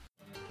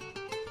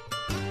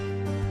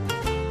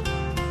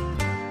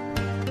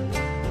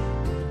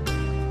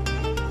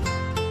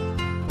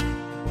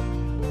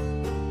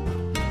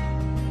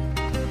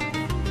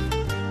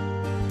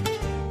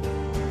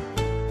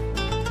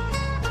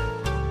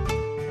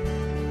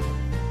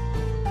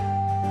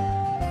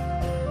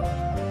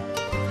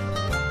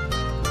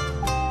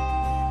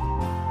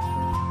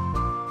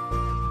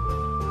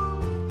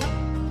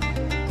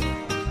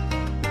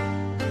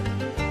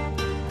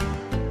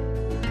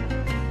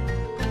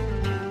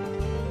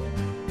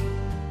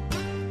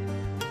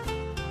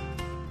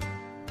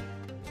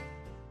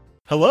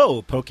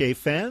Hello, Poke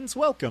fans.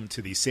 Welcome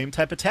to the Same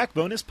Type Attack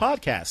Bonus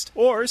Podcast,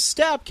 or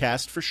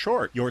Stabcast for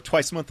short, your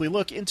twice-monthly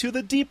look into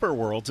the deeper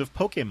worlds of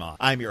Pokemon.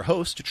 I'm your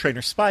host,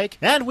 Trainer Spike,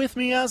 and with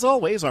me, as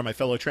always, are my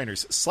fellow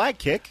trainers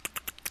Slagkick.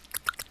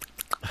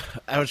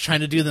 I was trying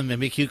to do the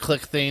Mimikyu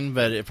click thing,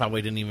 but it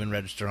probably didn't even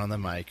register on the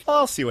mic.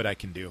 I'll see what I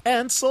can do.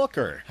 And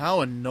Sulker.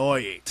 How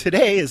annoying.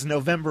 Today is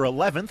November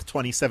 11th,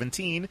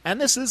 2017, and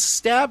this is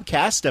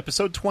Stabcast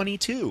episode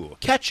 22,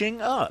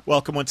 Catching Up.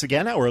 Welcome once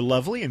again, our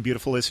lovely and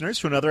beautiful listeners,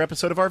 to another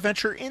episode of our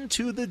venture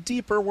into the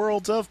deeper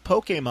worlds of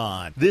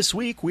Pokemon. This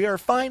week, we are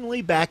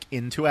finally back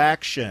into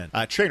action.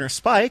 Trainer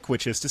Spike,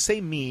 which is to say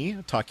me,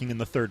 talking in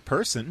the third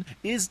person,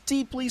 is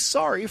deeply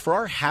sorry for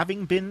our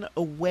having been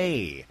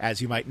away.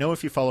 As you might know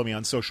if you follow me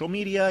on social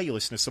media, you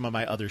listen to some of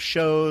my other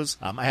shows.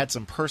 I had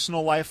some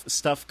personal life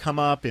stuff come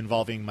up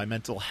involving my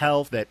mental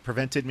health that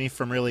prevented me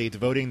from really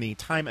devoting the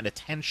time and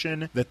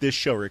attention that this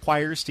show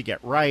requires to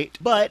get right.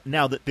 But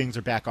now that things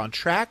are back on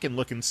track and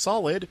looking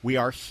solid, we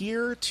are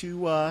here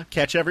to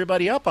catch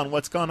everybody up on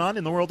what's gone on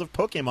in the world of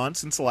Pokemon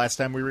since the last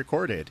time we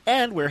recorded.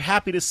 And we're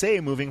happy to say,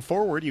 moving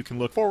forward, you can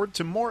look forward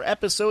to more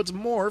episodes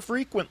more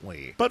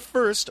frequently. But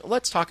first,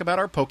 let's talk about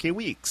our Poke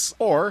Weeks,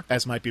 or,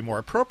 as might be more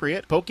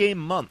appropriate, Poke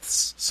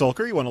Months.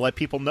 Sulker, you want to let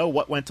people know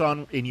what went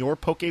on in your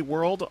Poke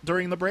world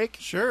during the break?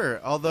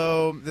 Sure,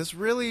 although this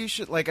really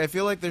should, I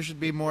feel like there should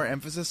be more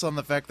emphasis on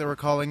the fact that we're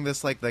calling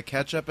this, the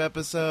catch-up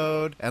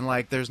episode, and,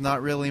 there's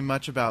not really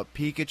much about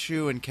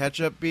Pikachu and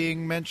Ketchup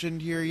being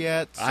mentioned here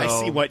yet, so... I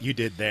see what you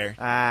did there.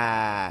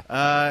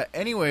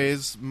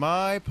 Anyways,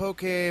 my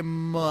Poke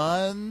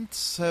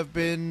months have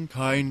been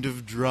kind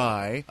of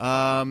dry.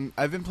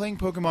 I've been playing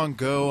Pokemon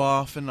Go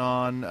off and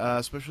on,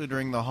 especially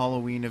during the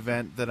Halloween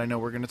event that I know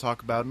we're going to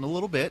talk about in a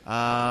little bit.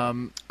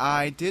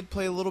 I did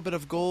play a little bit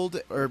of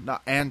Gold, or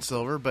not and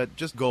Silver, but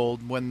just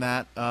Gold when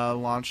that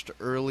launched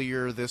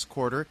earlier this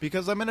quarter,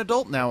 because I'm an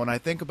adult now and I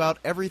think about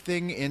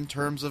everything in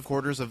terms of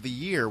quarters of the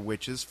year,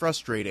 which is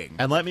frustrating.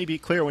 And let me be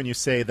clear, when you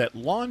say that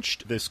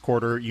launched this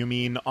quarter, you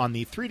mean on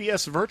the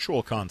 3DS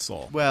Virtual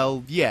Console.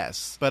 Well,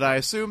 yes, but I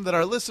assume that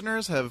our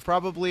listeners have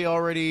probably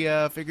already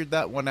figured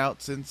that one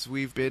out since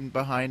we've been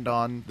behind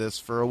on this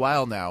for a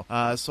while now.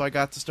 So I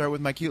got to start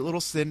with my cute little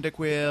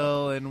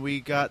Cyndaquil, and we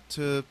got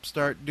to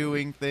start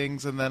doing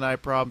things, and then I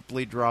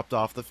promptly dropped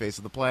off the face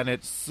of the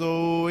planet.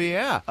 So,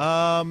 yeah.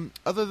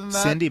 Other than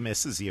that... Cindy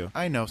misses you.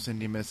 I know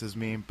Cindy misses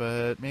me,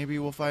 but maybe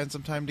we'll find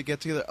some time to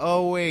get together.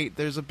 Oh, wait,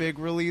 there's a big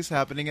release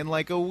happening in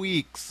a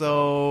week,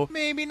 so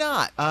maybe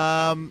not.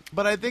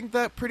 But I think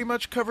that pretty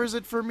much covers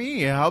it for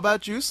me. How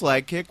about you,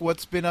 Slagkick?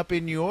 What's been up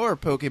in your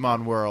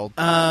Pokemon world?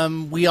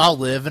 We all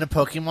live in a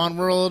Pokemon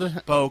world.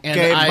 Pokemon!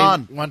 And I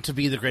want to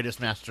be the greatest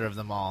master of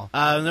them all.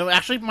 No,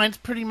 actually, mine's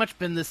pretty much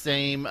been the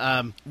same,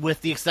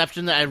 with the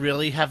exception that I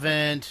really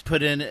haven't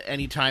put in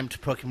any time to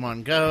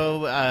Pokemon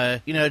Go.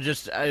 I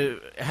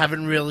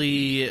haven't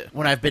really,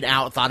 when I've been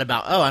out, thought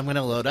about, I'm going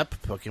to load up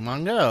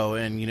Pokemon Go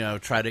and,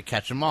 try to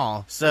catch them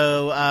all.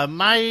 So,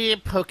 my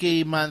Poke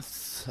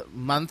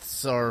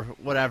months or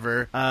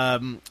whatever,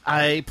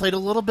 I played a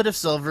little bit of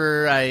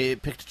Silver. I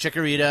picked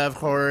Chikorita, of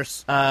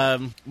course,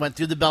 went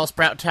through the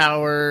Bellsprout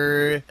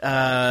Tower,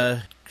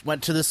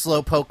 went to the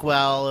Slowpoke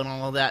well and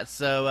all of that,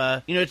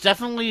 so, it's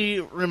definitely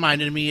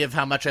reminded me of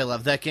how much I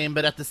love that game,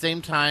 but at the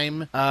same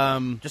time,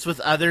 just with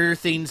other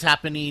things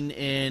happening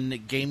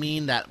in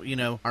gaming that,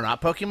 are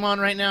not Pokemon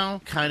right now,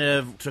 kind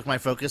of took my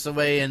focus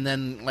away, and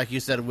then, like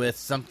you said, with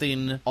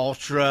something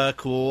ultra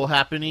cool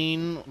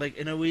happening,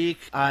 in a week,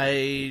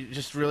 I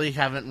just really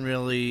haven't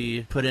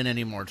really put in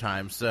any more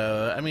time,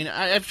 so,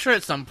 I'm sure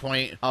at some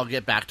point I'll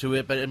get back to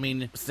it, but,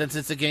 since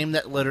it's a game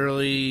that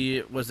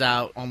literally was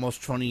out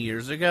almost 20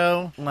 years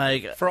ago,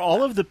 for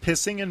all of the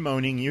pissing and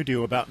moaning you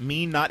do about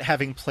me not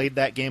having played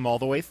that game all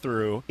the way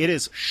through, it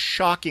is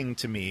shocking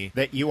to me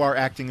that you are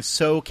acting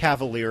so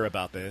cavalier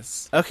about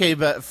this. Okay,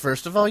 but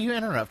first of all, you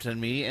interrupted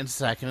me, and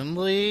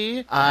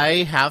secondly,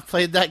 I have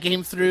played that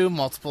game through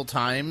multiple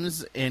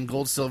times in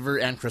Gold, Silver,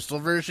 and Crystal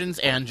versions,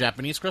 and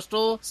Japanese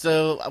Crystal,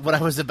 so what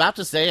I was about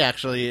to say,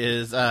 actually,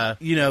 is,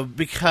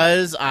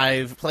 because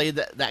I've played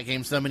that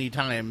game so many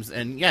times,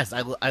 and yes,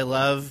 I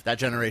love that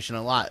generation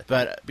a lot,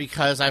 but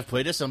because I've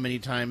played it so many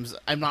times,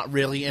 I'm not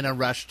really in a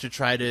rush to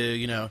try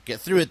to, get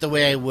through it the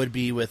way I would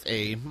be with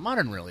a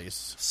modern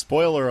release.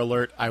 Spoiler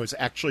alert, I was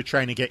actually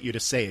trying to get you to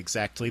say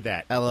exactly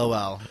that. LOL.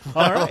 All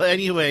right.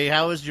 Anyway,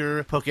 how has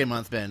your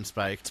Pokemonth been,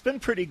 Spike? It's been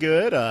pretty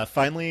good.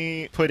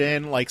 Finally put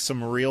in,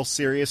 some real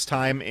serious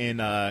time in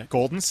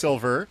Gold and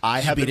Silver.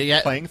 I have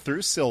been playing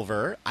through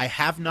Silver. I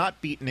have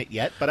not beaten it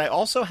yet, but I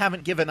also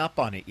haven't given up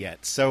on it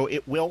yet, so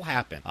it will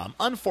happen.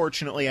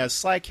 Unfortunately, as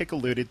Slagkick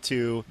alluded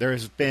to,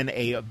 there's been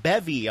a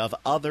bevy of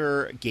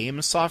other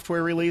game software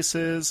software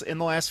releases in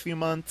the last few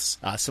months,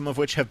 some of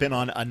which have been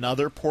on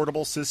another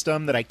portable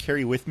system that I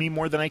carry with me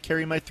more than I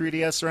carry my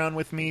 3DS around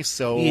with me.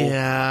 So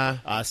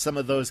some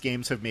of those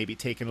games have maybe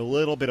taken a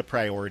little bit of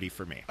priority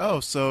for me. Oh,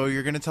 so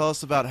you're going to tell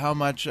us about how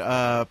much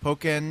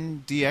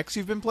Pokken DX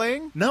you've been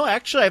playing? No,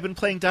 actually, I've been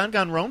playing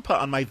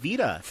Danganronpa on my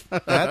Vita.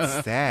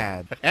 That's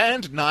sad.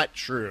 And not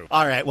true.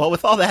 All right, well,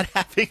 with all that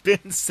having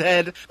been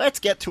said, let's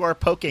get to our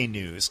Poke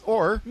News,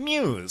 or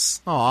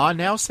Muse. Aw,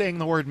 now saying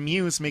the word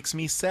Muse makes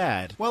me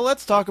sad. Well,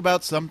 let's talk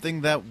about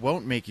something that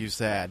won't make you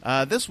sad.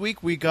 This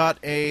week we got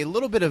a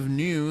little bit of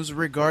news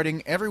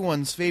regarding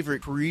everyone's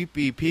favorite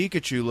creepy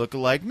Pikachu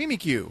lookalike,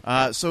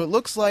 Mimikyu. So it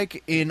looks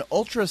like in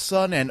Ultra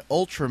Sun and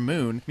Ultra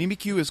Moon,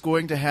 Mimikyu is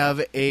going to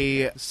have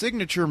a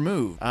signature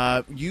move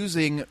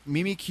using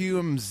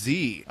Mimikyu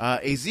Z,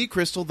 a Z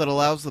crystal that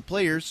allows the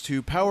players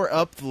to power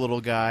up the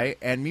little guy,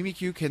 and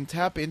Mimikyu can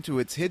tap into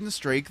its hidden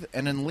strength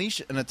and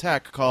unleash an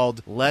attack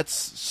called Let's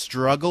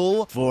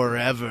Struggle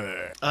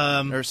Forever.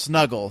 Or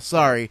Snuggle,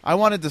 sorry. I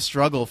wanted to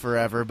struggle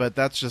forever, but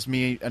that's just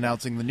me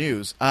announcing the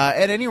news.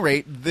 At any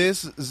rate,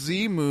 this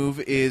Z move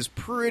is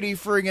pretty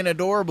friggin'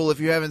 adorable. If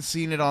you haven't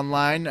seen it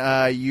online,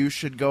 you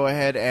should go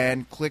ahead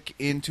and click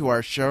into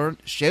our show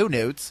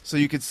notes so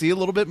you can see a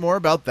little bit more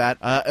about that.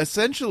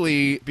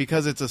 Essentially,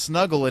 because it's a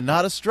snuggle and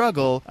not a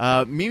struggle,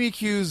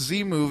 Mimikyu's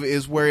Z move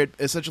is where it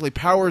essentially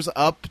powers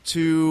up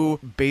to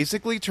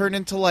basically turn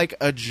into like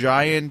a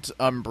giant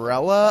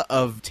umbrella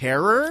of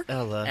terror.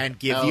 And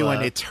give you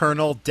an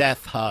eternal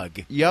death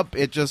hug. Yep,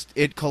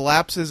 it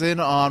collapses in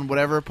on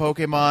whatever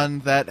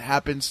Pokemon that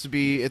happens to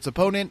be its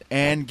opponent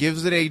and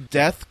gives it a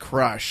death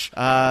crush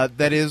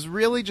that is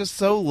really just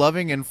so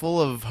loving and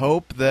full of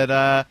hope that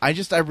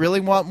I really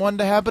want one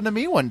to happen to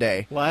me one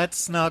day. Let's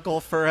snuggle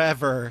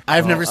forever.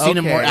 I've never seen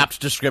a more okay. apt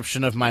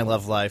description of my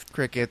love life.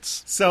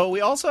 Crickets. So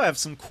we also have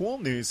some cool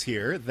news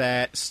here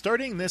that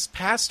starting this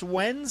past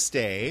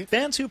Wednesday,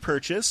 fans who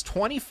purchase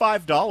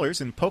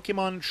 $25 in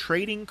Pokemon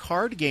trading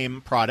card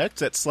game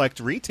products at select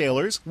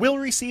retailers will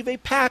receive a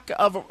pack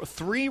of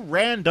 3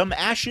 random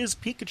Ash's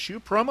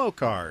Pikachu promo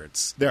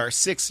cards. There are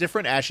 6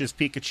 different Ash's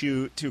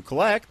Pikachu to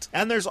collect,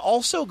 and there's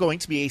also going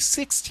to be a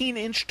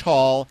 16-inch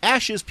tall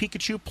Ash's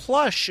Pikachu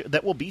plush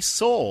that will be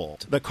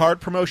sold. The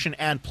card promotion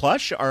and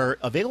plush are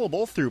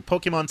available through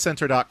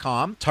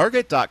PokemonCenter.com,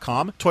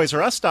 Target.com,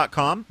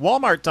 ToysRUs.com,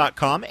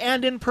 Walmart.com,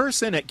 and in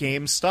person at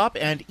GameStop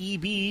and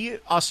EB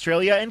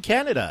Australia and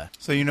Canada.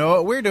 So you know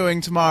what we're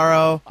doing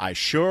tomorrow? I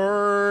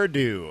sure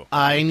do.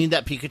 I need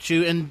that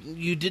Pikachu, and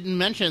you didn't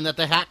mention that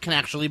the hat can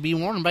actually be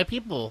worn by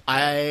people.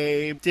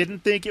 I didn't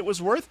think it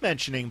was worth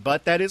mentioning,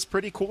 but that is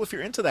pretty cool if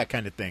you're into that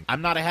kind of thing.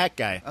 I'm not a hat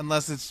guy.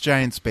 Unless it's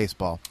giant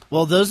spaceball.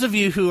 Well, those of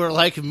you who are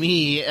like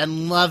me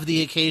and love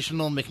the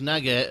occasional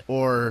McNugget,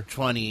 or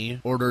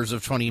 20 orders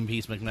of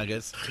 20-piece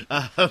McNuggets,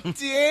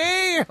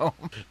 Damn!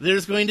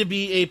 there's going to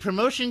be a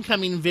promotion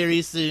coming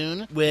very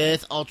soon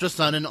with Ultra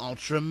Sun and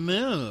Ultra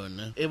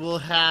Moon. It will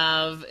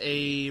have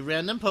a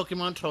random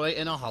Pokemon toy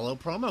and a holo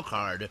promo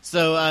card.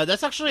 So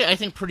that's actually, I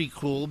think, pretty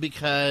cool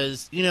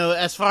because, you know,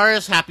 as far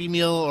as Happy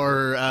Meal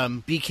or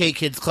BK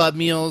Kids Club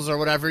meals or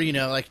whatever, you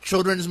know, like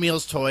children's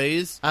meals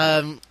toys,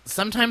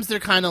 sometimes they're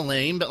kind of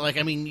lame, but, like,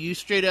 I mean, you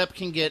straight up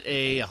can get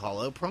a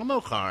holo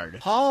promo card.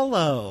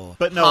 Hollow.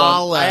 But no,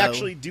 Hollow. I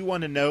actually do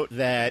want to note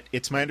that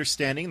it's my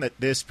understanding that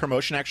this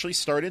promotion actually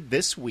started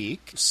this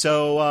week,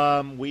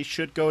 so we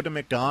should go to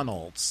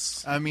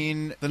McDonald's. I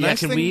mean, the Yeah, nice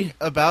can thing we-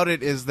 about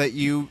it is that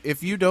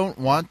if you don't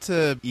want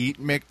to eat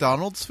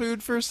McDonald's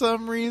food for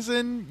some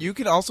reason, you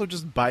can also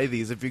just buy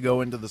these if you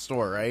go into the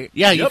store, right?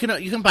 Yeah,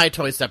 Yep. you can buy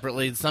toys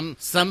separately. Some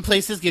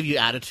places give you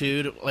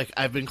attitude. Like,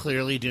 I've been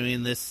clearly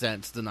doing this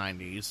since the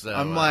 90s. So,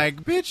 I'm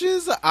like,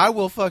 bitches, I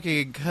will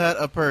fucking cut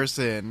a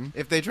person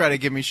if they try to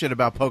give me shit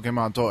about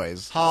Pokemon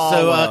toys.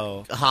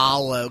 Hollow.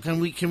 Hollow. Can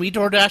we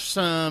DoorDash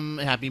some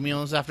Happy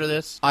Meals after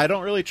this? I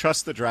don't really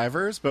trust the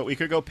drivers, but we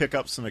could go pick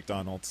up some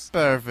McDonald's.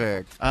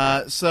 Perfect.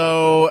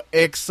 So,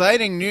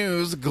 exciting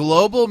news.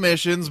 Global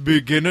missions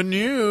begin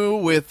anew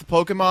with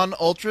Pokemon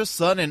Ultra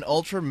Sun and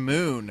Ultra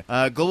Moon.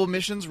 Global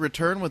missions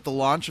return with the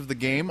launch of the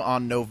game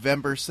on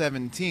November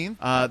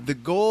 17th. The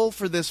goal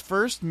for this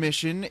first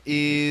mission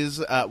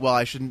is,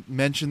 I should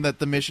mention that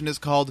the mission is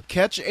called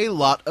Catch a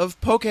Lot of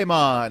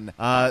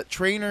Pokemon.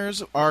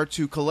 Trainers are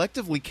to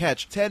collectively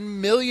catch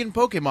 10 million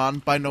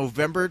Pokemon by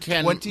November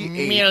 28th. 10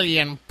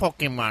 million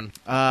Pokemon.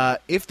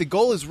 If the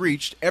goal is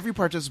reached, every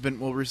participant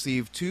will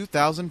receive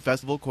 2,000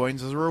 festival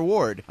coins as a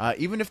reward.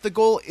 Even if the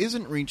goal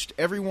isn't reached,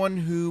 everyone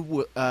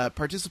who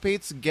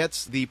participates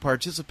gets the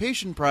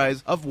participation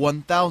prize of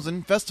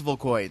 1,000 festival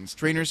coins.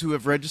 Trainers who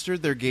have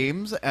registered their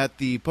games at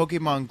the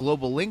Pokemon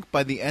Global Link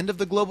by the end of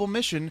the global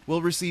mission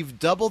will receive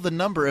double the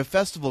number of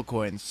festival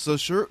coins. So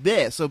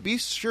be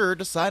sure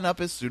to sign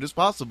up as soon as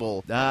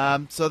possible.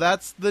 So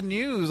that's the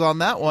news on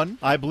that one.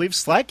 I believe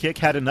Slagkick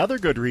had another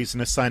good reason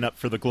to sign up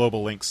for the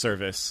Global Link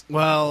service.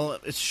 Well,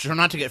 it's sure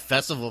not to get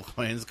festival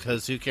coins,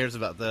 because who cares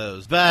about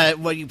those? But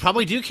what you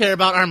probably do care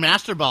about are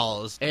Master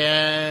Balls.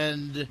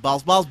 And...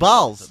 Balls.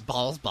 Balls.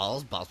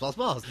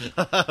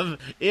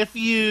 If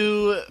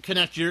you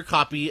connect your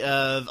copy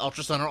of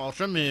Ultra Sun or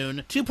Ultra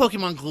Moon to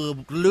Pokemon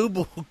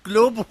Global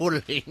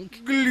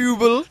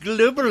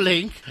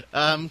Link,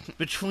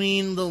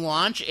 between the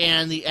launch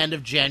and the end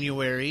of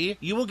January,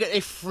 you will get a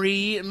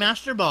free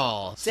Master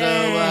Ball.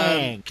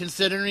 Dang. So,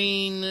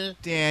 considering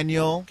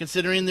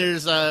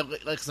there's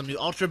like some new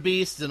Ultra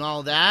Beasts and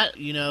all that,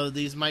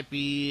 these might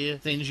be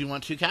things you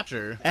want to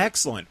capture.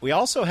 Excellent. We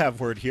also have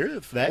word here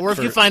that, or if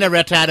you find a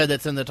Rattata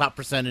that's in the top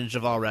percentage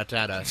of all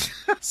Rattatas.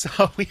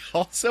 So we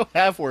also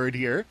have word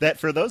here that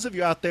for those of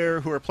you out there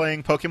who are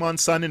playing Pokemon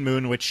Sun and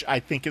Moon, which I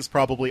think is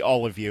probably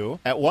all of you,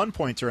 at one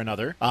point or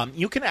another,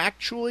 you can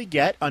actually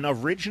get an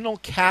original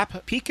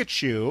Cap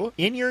Pikachu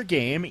in your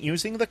game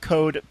using the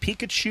code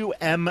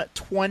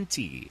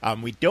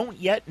PikachuM20. We don't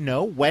yet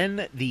know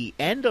when the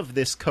end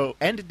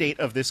date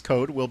of this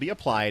code will be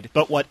applied,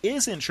 but what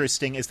is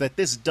interesting is that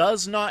this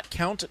does not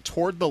count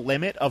toward the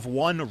limit of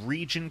one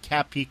region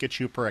Cap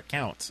Pikachu per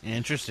account.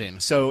 Interesting.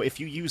 So if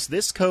you use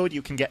this code,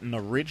 you can get an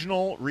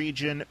original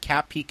region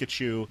Cap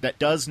Pikachu that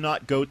does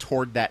not go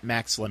toward that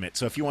max limit.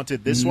 So if you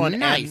wanted this one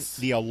and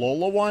the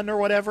Alola one or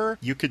whatever,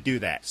 you could do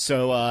that.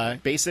 So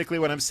basically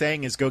what I'm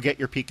saying is go get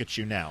your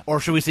Pikachu now. Or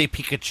should we say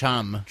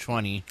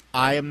Pikachum20?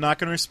 I am not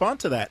going to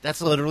respond to that.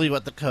 That's literally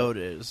what the code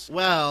is.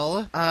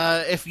 Well,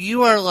 if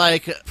you are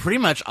like pretty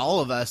much all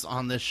of us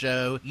on this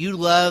show, you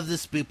love the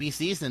spoopy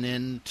season,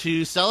 and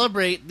to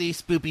celebrate the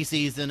spoopy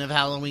season of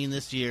Halloween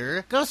this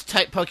year,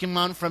 Ghost-type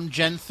Pokemon from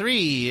Gen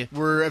 3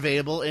 were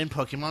available in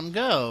Pokemon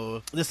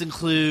Go. This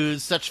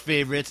includes such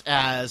favorites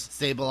as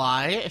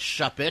Sableye,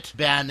 Shuppet,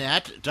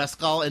 Banette,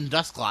 Duskull, and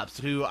Dusclops,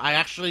 who I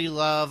actually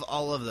love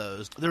all of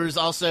those. There is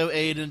also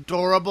an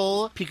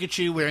adorable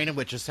Pikachu wearing a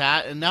witch's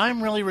hat, and now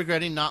I'm really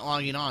regretting not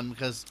logging on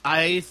because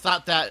I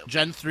thought that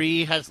Gen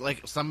 3 has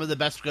like some of the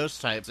best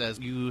ghost types, as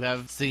you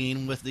have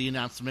seen with the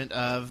announcement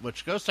of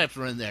which ghost types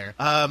were in there.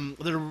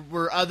 There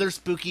were other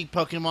spooky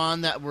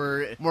Pokemon that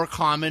were more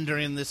common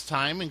during this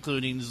time,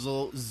 including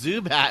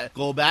Zubat,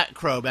 Golbat,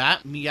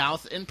 Crobat,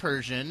 Meowth, and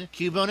Persian,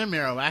 Cubone and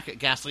Marowak,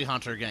 Ghastly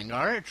Haunter,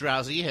 Gengar,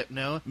 Drowsy,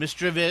 Hypno,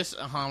 Mischievous,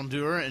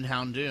 Houndour, and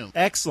Houndoom.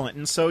 Excellent.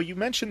 And so you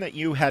mentioned that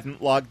you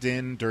hadn't logged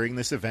in during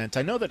this event.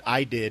 I know that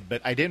I did,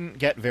 but I didn't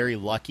get very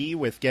lucky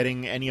with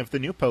getting any of the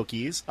new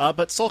Pokies.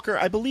 But Sulker,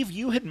 I believe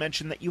you had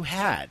mentioned that you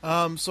had.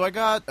 So I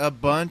got a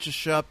bunch of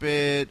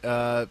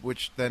Shuppet,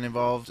 which then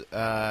involved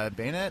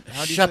Banette.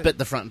 How do you Shuppet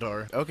the front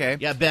door. Okay.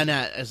 Yeah,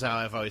 Banette is how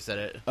I've always said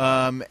it.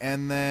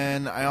 And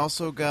then I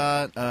also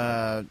got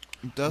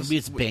Maybe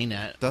it's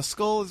Banette.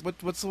 Duskull?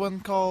 What's the one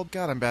called?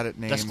 God, I'm bad at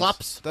names.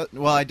 Dusclops?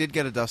 Well, I did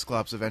get a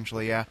Dusclops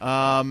eventually, yeah.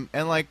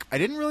 And like, I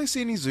didn't really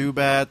see any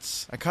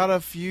Zubats. I caught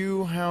a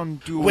few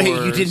Houndours. Wait,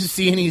 you didn't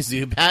see any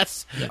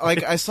Zubats?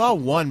 Like, I saw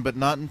one, but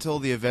not until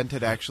the event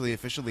had actually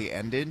officially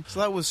ended. So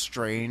that was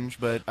strange,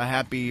 but a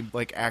happy,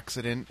 like,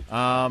 accident.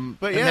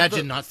 But yeah.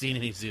 Imagine not seeing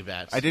any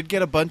Zubats. I did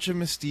get a bunch of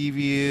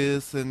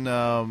Mischievous, and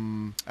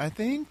I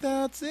think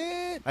that's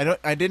it.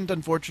 I didn't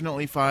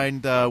unfortunately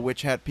find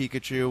Witch Hat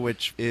Pikachu,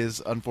 which is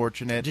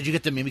unfortunate. Did you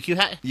get the Mimikyu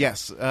hat?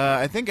 Yes.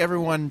 I think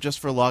everyone just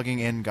for logging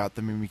in got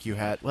the Mimikyu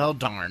hat. Well,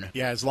 darn.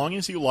 Yeah, as long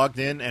as you logged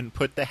in and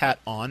put the hat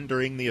on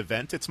during the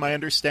event, it's my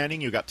understanding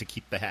you got to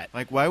keep the hat.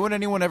 Like, why would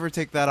anyone ever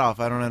take that off?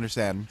 I don't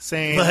understand.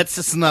 Same. Let's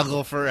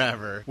snuggle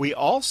forever. We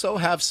also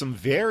have some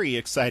very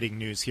exciting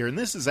news here, and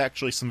this is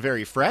actually some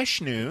very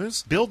fresh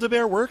news.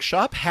 Build-A-Bear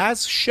Workshop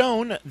has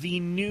shown the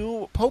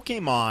new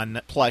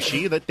Pokemon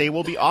plushie that they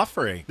will be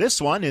offering.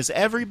 This one is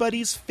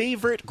everybody's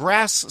favorite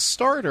grass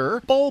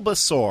starter,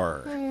 Bulbasaur.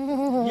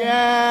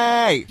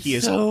 Yay! He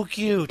is so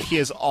cute. He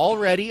is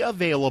already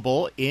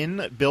available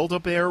in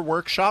Build-A-Bear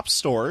Workshop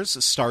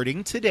stores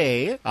starting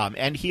today,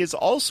 and he is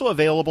also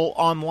available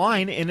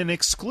online in an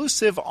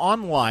exclusive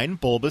online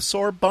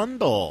Bulbasaur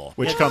bundle,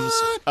 which comes,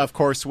 of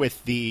course,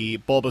 with the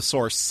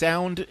Bulbasaur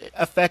sound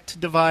effect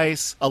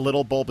device, a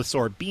little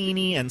Bulbasaur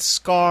beanie and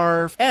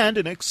scarf, and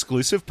an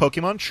exclusive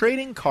Pokemon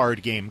trading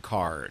card game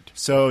card.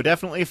 So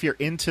definitely, if you're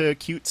into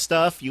cute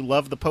stuff, you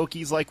love the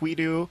Pokies like we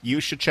do,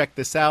 you should check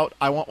this out.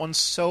 I want one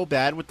so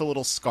bad with the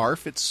little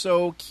scarf. It's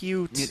so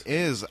cute. It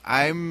is.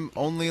 I'm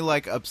only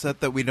like upset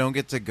that we don't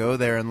get to go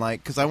there and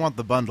like, because I want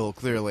the bundle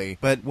clearly.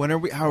 But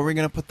how are we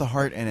going to put the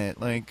heart in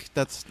it? Like,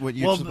 that's what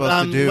you're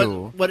supposed to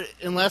do.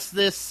 Unless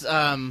this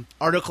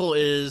article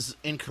is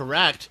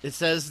incorrect, it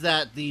says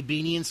that the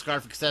beanie and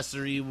scarf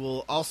accessory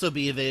will also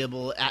be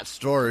available at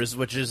stores,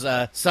 which is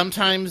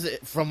sometimes,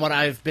 from what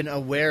I've been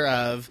aware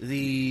of,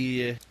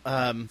 the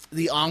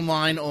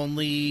online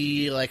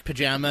only like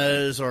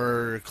pajamas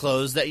or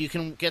clothes that you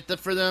can get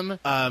for them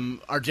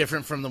are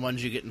different from the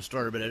ones you get in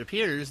store, but it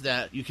appears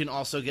that you can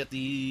also get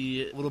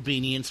the little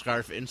beanie and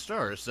scarf in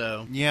store.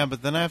 So yeah,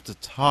 but then I have to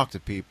talk to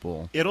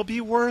people. It'll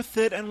be worth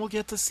it, and we'll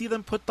get to see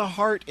them put the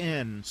heart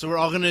in. So we're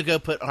all gonna go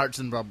put hearts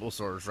in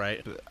Bulbasaurs,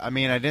 right? I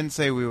mean, I didn't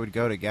say we would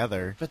go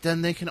together, but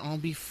then they can all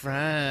be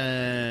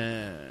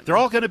friends. They're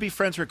all gonna be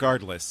friends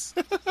regardless.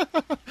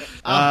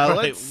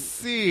 Let's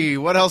see,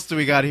 what else do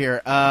we got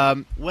here?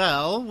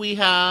 Well, we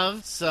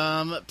have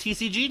some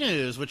TCG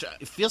news, which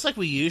it feels like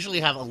we usually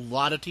have a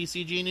lot of TCG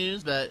TCG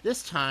news, but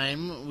this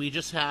time we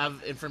just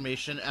have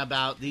information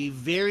about the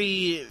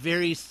very,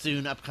 very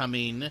soon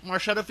upcoming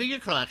Marshadow figure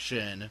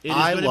collection.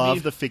 I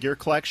love the figure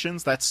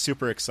collections. That's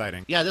super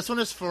exciting. Yeah, this one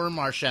is for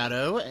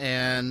Marshadow,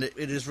 and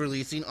it is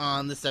releasing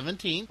on the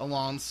 17th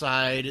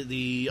alongside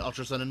the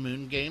Ultra Sun and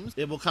Moon games.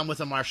 It will come with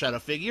a Marshadow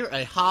figure,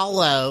 a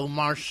holo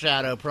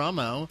Marshadow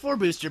promo, 4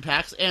 booster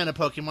packs, and a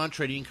Pokemon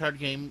trading card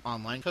game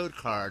online code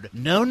card.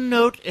 No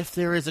note if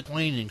there is a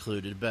coin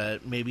included,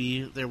 but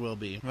maybe there will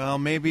be. Well,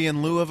 maybe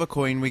in lieu of a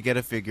coin we get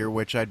a figure,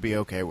 which I'd be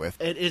okay with.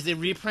 It is a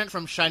reprint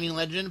from Shining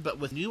Legend, but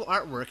with new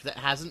artwork that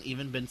hasn't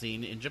even been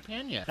seen in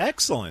Japan yet.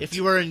 Excellent. If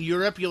you are in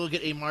Europe, you'll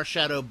get a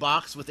Marshadow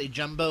box with a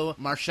jumbo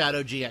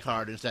Marshadow GX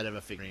card instead of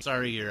a figurine.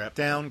 Sorry, Europe.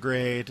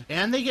 Downgrade.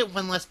 And they get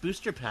one less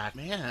booster pack.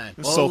 Man.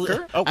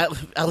 Sulker? Oh.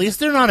 At least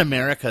they're not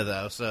America,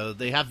 though, so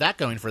they have that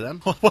going for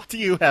them. What do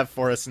you have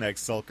for us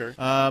next, Sulker?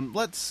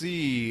 Let's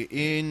see.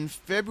 In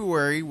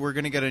February, we're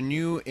going to get a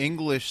new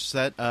English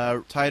set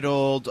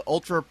titled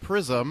Ultra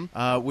Prism,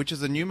 which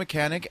is a new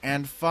mechanic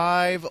and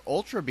 5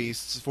 Ultra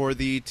Beasts for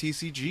the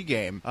TCG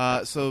game.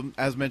 So,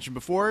 as mentioned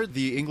before,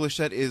 the English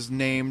set is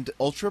named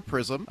Ultra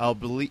Prism.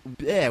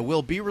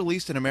 Will be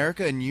released in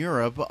America and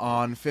Europe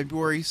on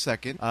February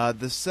 2nd.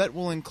 The set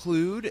will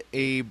include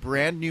a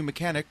brand new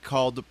mechanic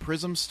called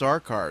Prism Star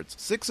Cards.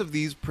 6 of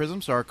these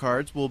Prism Star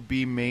Cards will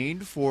be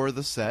made for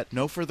the set.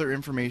 No further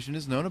information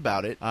is known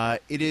about it.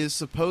 It is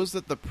supposed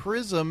that the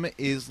Prism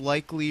is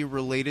likely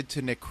related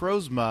to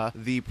Necrozma,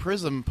 the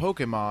Prism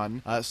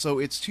Pokemon, so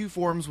its 2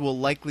 forms will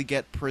likely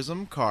get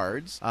Prism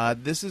cards.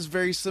 This is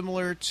very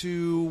similar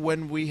to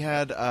when we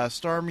had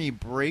Starmie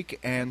Break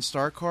and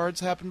Star cards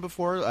happen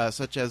before,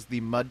 such as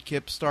the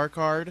Mudkip Star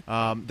card.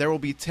 There will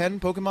be 10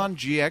 Pokemon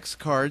GX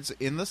cards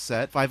in the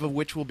set, 5 of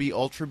which will be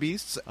Ultra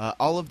Beasts.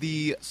 All of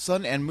the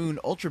Sun and Moon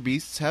Ultra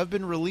Beasts have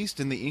been released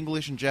in the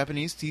English and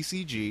Japanese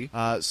TCG,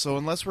 so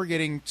unless we're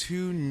getting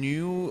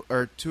 2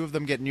 of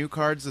them get new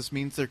cards, this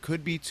means there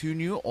could be 2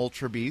 new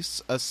Ultra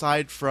Beasts,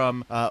 aside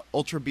from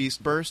Ultra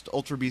Beast Burst,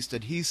 Ultra Beast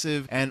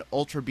Adhesive, and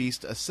Ultra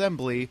Beast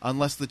Assembly,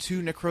 unless the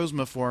 2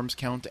 Necrozma forms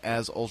count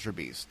as Ultra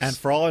Beasts. And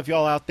for all of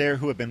y'all out there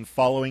who have been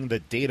following the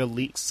data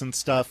leaks and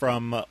stuff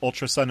from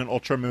Ultra Sun and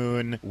Ultra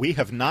Moon, we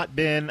have not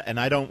been, and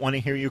I don't want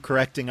to hear you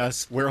correcting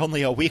us. We're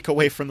only a week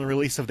away from the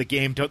release of the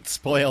game. Don't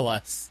spoil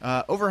us.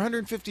 Over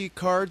 150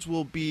 cards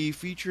will be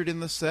featured in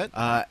the set,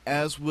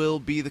 as will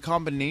be the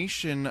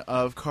combination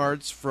of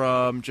cards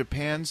from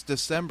Japan's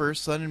December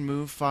Sun and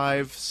Moon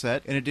 5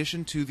 set, in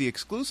addition to the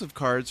exclusive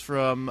cards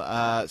from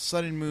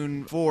Sun and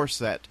Moon 4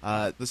 set.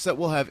 The set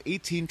will have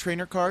 18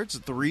 trainer cards,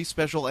 3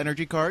 special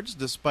energy cards,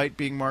 despite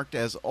being marked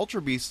as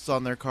Ultra Beasts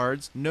on their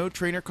cards. No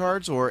trainer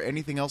cards or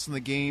anything else in the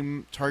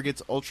game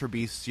targets Ultra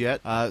Beasts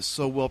yet,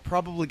 so we'll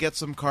probably get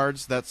some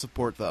cards that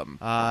support them.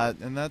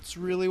 And that's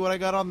really what I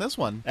got on this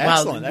one.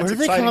 Excellent. Wow, That's where did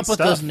they come up with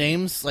stuff. those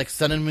names, like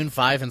Sun and Moon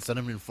 5 and Sun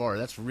and Moon 4?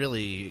 That's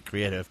really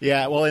creative.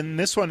 Yeah, well, and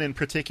this one in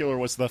particular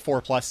was the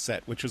 4+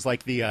 set, which was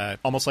like the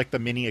almost like the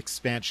mini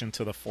expansion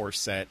to the 4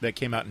 set that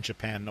came out in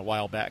Japan a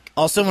while back.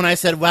 Also, when I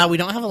said, wow, we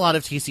don't have a lot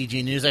of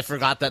TCG news, I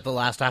forgot that the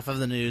last half of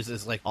the news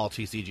is like all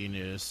TCG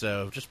news,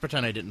 so just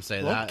pretend I didn't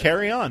say Well, that.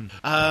 carry on.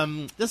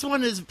 This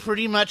one is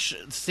pretty much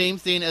the same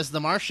thing as the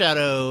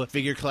Marshadow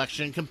figure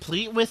collection,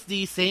 complete with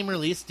the same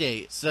release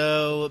date.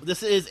 So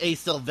this is a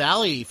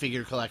Silvally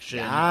figure collection.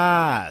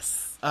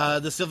 Yes.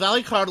 The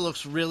Silvally card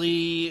looks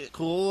really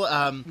cool.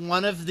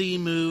 One of the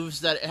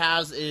moves that it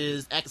has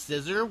is X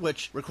Scissor,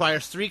 which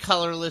requires 3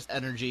 colorless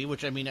energy,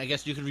 which, I mean, I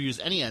guess you could use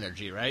any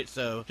energy, right?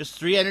 So just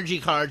 3 energy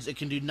cards. It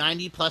can do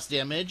 90 plus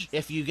damage.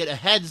 If you get a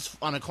heads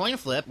on a coin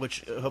flip,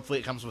 which hopefully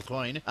it comes with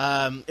coin,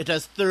 it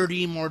does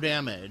 30 more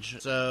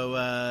damage.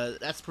 So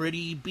that's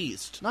pretty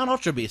beast. Not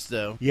Ultra Beast,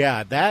 though.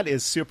 Yeah, that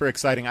is super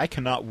exciting. I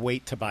cannot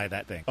wait to buy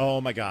that thing. Oh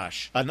my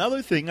gosh.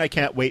 Another thing I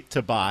can't wait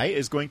to buy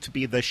is going to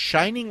be the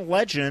Shining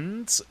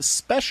Legends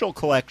Special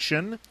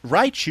Collection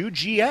Raichu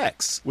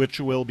GX, which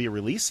will be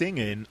releasing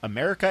in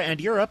America and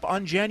Europe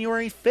on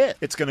January 5th.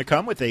 It's going to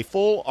come with a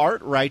full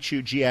art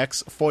Raichu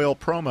GX foil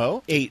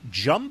promo, a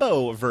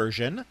jumbo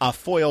version, a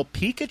foil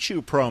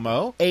Pikachu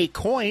promo, a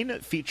coin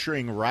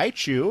featuring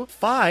Raichu,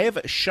 5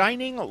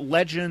 Shining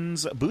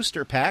Legends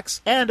booster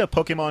packs, and a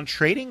Pokemon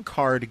trading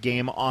card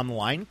game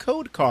online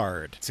code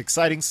card. It's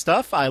exciting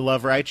stuff. I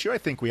love Raichu. I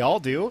think we all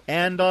do.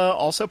 And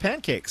also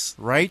pancakes.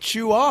 Right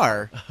you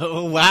are.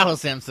 Oh, wow,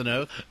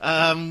 Samsono.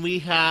 We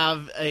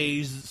have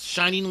a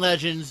Shining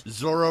Legends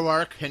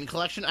Zoroark pin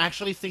collection. I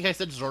actually think I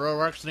said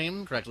Zoroark's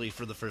name correctly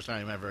for the first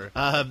time ever.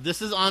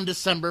 This is on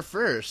December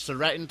 1st, so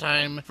right in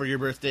time for your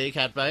birthday,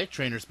 Catbike,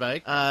 Trainer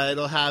Spike.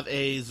 It'll have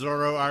a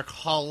Zoroark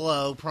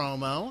Holo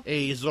promo,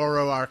 a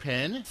Zoroark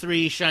pin,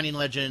 3 Shining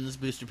Legends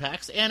booster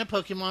packs, and a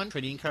Pokemon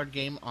trading card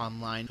game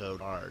online code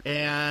card.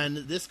 And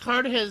this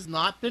card has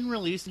not been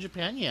released in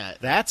Japan yet.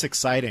 That's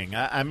exciting.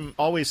 I'm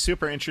always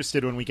super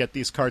interested when we get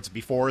these cards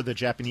before the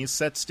Japanese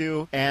sets do.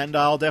 22, and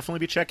I'll definitely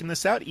be checking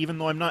this out, even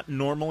though I'm not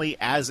normally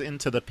as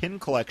into the pin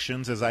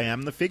collections as I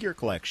am the figure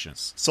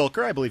collections.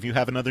 Sulker, I believe you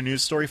have another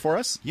news story for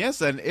us?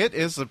 Yes, and it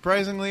is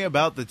surprisingly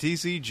about the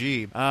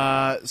TCG.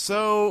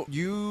 So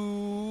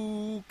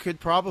you could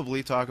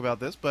probably talk about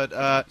this,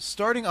 but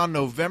starting on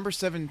November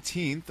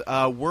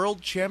 17th,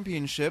 World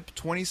Championship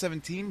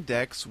 2017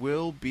 decks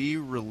will be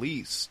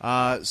released.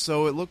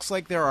 So it looks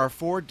like there are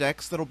 4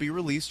 decks that'll be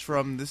released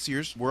from this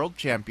year's World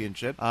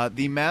Championship.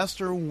 The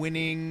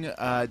Master-winning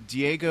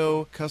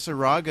Diego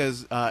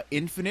Casaraga's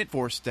Infinite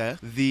Force deck,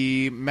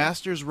 the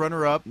Masters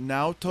runner-up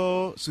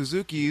Naoto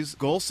Suzuki's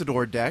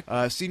Golsador deck,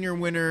 senior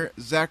winner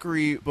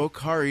Zachary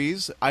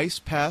Bokhari's Ice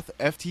Path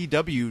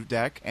FTW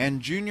deck,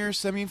 and junior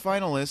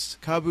semi-finalist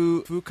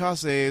Kabu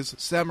Fukase's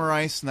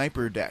Samurai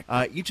Sniper deck.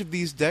 Each of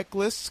these deck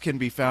lists can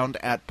be found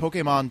at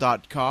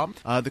Pokemon.com.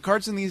 The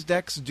cards in these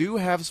decks do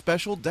have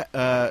special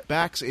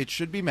backs, it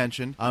should be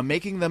mentioned,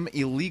 making them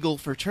illegal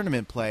for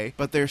tournament play,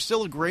 but they're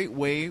still a great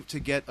way to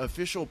get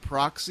official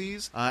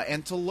proxies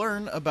and to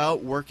learn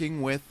about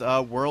working with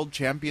world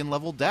champion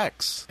level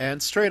decks.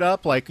 And straight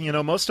up, like, you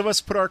know, most of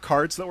us put our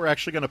cards that we're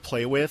actually going to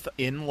play with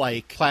in,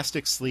 like,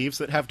 plastic sleeves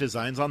that have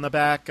designs on the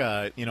back.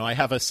 You know, I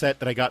have a set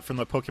that I got from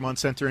the Pokemon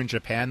Center in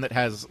Japan that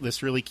has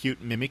this really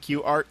cute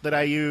Mimikyu art that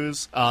I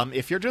use.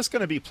 If you're just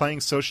going to be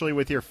playing socially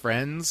with your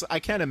friends, I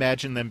can't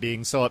imagine them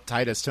being so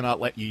uptight as to not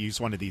let you use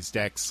one of these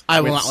decks.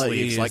 I will with not let you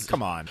sleeves. use Like, it.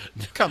 come on.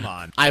 Come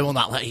on. I will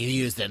not let you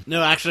use them.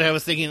 No, actually, I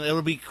was thinking it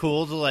would be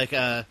cool to, like,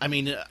 I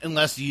mean,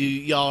 unless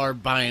y'all are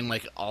buying,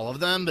 like, all of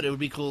them, but it would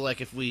be cool,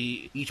 like, if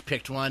we each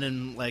picked one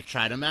and, like,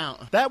 tried them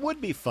out. That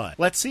would be fun.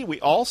 Let's see. We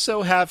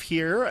also have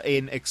here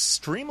an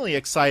extremely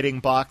exciting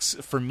box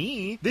for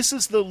me. This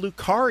is the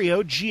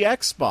Lucario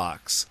GX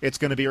box. It's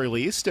going to be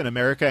released in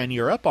America and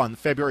Europe on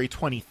February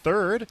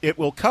 23rd. It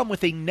will come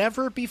with a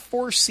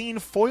never-before-seen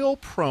foil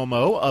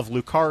promo of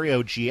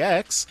Lucario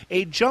GX,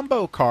 a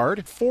jumbo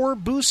card, 4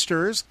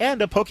 boosters,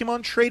 and a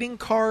Pokemon trading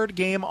card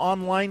game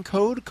online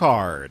code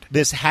card.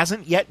 This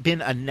hasn't yet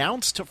been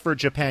announced for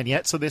Japan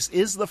yet, so this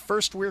is the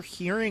first we're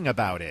hearing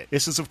about it.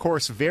 This is, of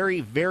course,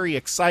 very, very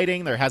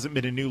exciting. There hasn't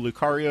been a new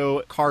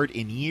Lucario card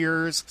in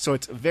years, so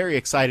it's very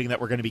exciting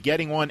that we're going to be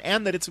getting one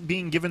and that it's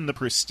being given the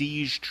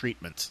prestige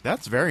treatment.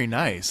 That's very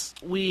nice.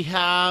 We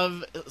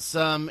have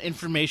some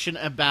information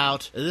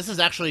about, this is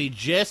actually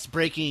just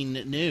breaking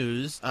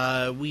news.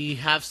 We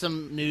have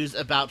some news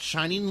about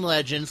Shining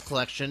Legends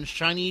collection,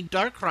 Shiny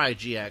Darkrai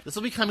GX. This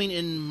will be coming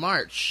in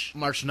March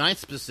 9th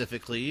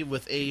specifically,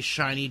 with a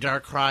Shiny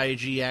Darkrai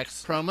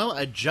GX promo,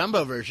 a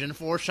jumbo version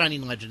for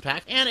Shining Legends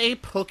pack, and a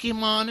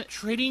Pokemon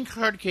trading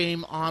card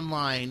game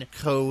online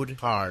code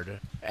card.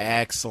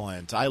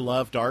 Excellent. I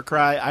love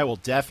Darkrai. I will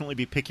definitely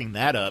be picking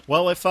that up.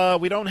 Well, if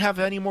we don't have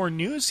any more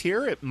news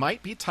here, it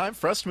might be time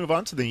for us to move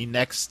on to the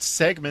next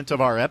segment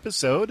of our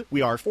episode.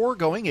 We are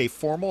foregoing a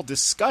formal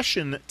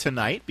discussion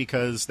tonight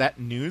because that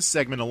news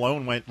segment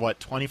alone went,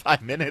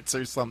 25 minutes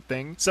or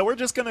something. So we're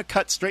just going to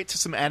cut straight to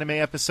some anime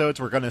episodes.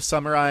 We're going to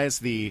summarize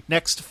the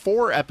next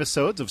 4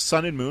 episodes of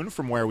Sun and Moon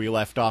from where we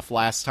left off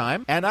last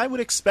time. And I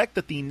would expect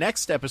that the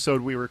next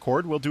episode we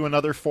record, we'll do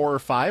another 4 or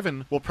 5,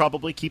 and we'll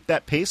probably keep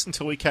that pace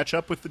until we catch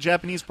up with the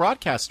Japanese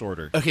broadcast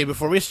order. Okay,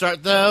 before we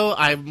start, though,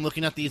 I'm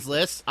looking at these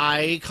lists.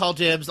 I call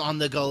dibs on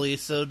the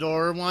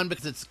Golisador one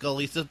because it's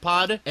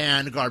Golisopod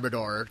and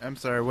Garbodor. I'm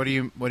sorry, what do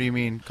you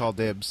mean call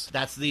dibs?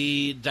 That's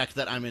the deck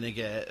that I'm gonna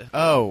get.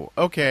 Oh,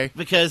 okay.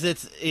 Because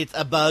it's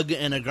a bug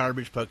and a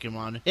garbage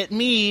Pokemon.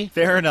 Me.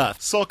 Fair enough.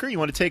 Sulker, you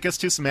want to take us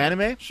to some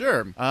anime?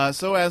 Sure.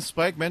 So as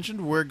Spike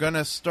mentioned, we're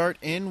gonna start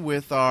in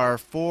with our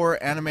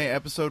 4 anime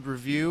episode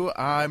review.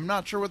 I'm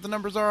not sure what the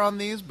numbers are on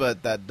these,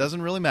 but that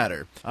doesn't really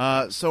matter.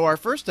 So our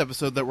first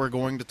episode that we're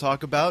going to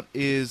talk about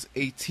is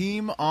a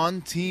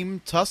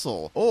team-on-team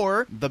tussle,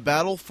 or the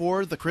battle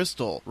for the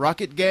crystal.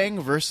 Rocket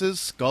Gang versus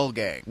Skull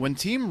Gang. When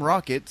Team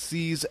Rocket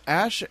sees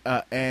Ash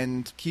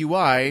and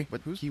Kiwai...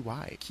 Who's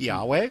Kiwai?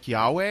 Kiawe?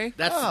 Kiawe?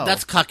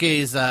 That's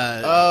Kake's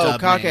Oh,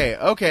 dub name. Kake.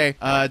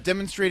 Okay.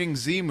 Demonstrating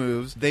Z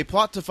moves, they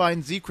plot to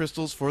find Z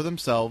crystals for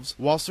themselves.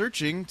 While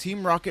searching,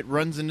 Team Rocket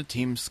runs into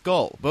Team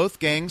Skull. Both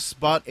gangs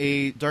spot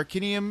a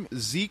Darkinium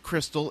Z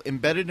crystal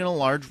embedded in a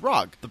large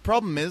rock. The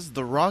problem is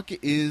the rock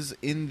is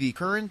in the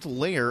current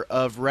layer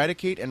of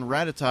Raticate and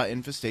Rattata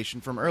infestation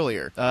from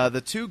earlier.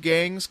 The 2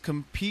 gangs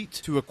compete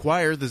to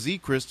acquire the Z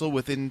crystal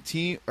with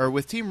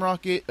Team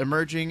Rocket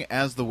emerging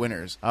as the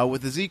winners.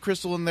 With the Z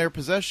crystal in their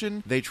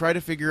possession, they try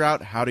to figure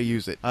out how to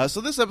use it.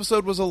 So this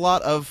episode was a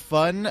lot of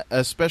fun,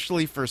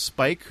 especially for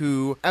Spike,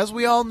 who, as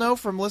we all know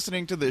from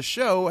listening to this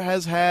show,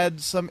 has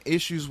had some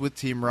issues with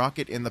Team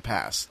Rocket in the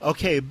past.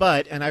 Okay,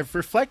 and I've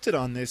reflected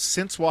on this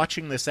since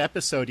watching this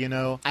episode, you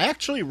know, I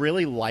actually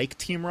really like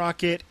Team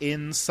Rocket,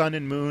 in Sun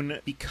and Moon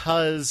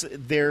because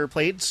they're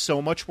played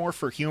so much more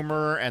for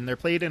humor, and they're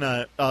played in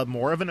a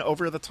more of an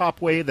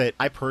over-the-top way that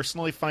I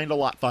personally find a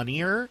lot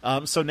funnier.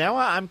 So now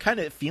I'm kind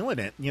of feeling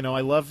it. You know,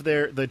 I love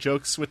the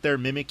jokes with their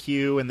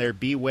Mimikyu and their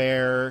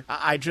Beware.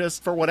 I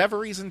just, for whatever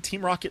reason,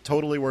 Team Rocket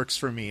totally works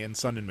for me in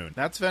Sun and Moon.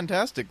 That's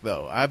fantastic,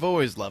 though. I've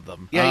always loved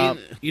them. Yeah,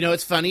 you know,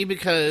 it's funny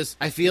because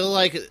I feel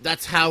like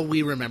that's how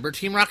we remember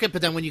Team Rocket,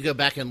 but then when you go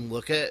back and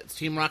look at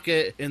Team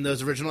Rocket in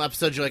those original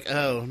episodes, you're like,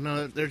 oh,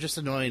 no, they're just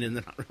annoying and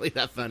they're not really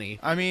that funny.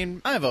 I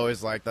mean, I've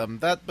always liked them,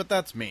 but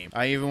that's me.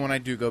 Even when I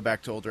do go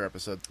back to older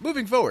episodes.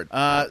 Moving forward.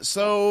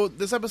 So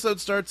this episode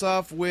starts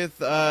off with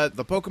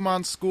the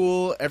Pokemon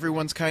School.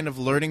 Everyone's kind of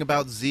learning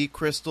about Z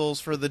crystals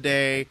for the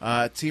day.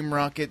 Team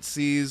Rocket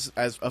sees,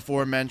 as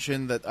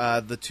aforementioned, that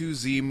the two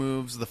Z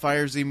moves, the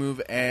Fire Z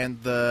move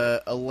and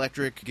the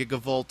Electric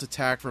Gigavolt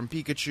attack from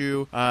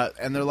Pikachu,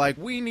 and they're like,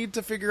 we need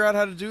to figure out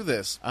how to do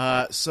this.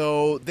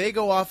 So they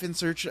go off in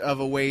search of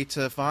a way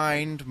to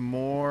find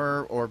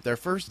more, or their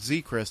first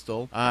Z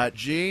crystal.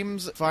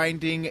 James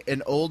finding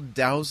an old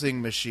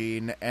dowsing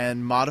machine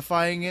and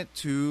modifying it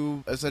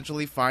to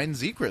essentially find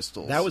Z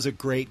crystals. That was a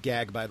great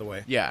gag, by the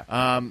way.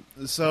 Yeah.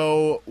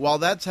 So while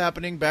that's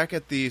happening back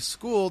at the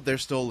school, they're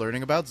still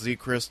learning about Z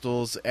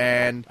crystals,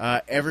 and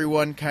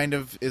everyone kind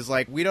of is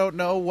like, we don't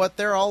know what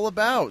they're all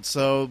about.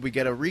 So we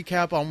get a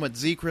recap on what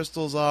Z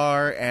crystals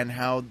are and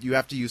how you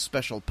have to use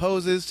special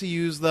poses to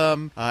use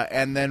them.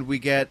 And then we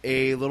get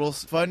a little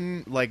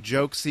fun, like,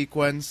 joke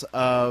sequence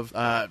of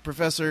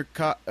Professor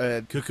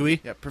Kukui?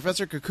 Yeah,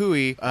 Professor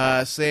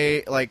Kukui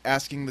say, like,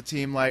 asking the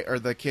team, like, or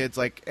the kids,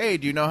 like, hey,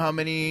 do you know how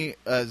many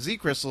Z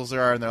crystals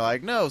there are? And they're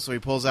like, no. So he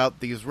pulls out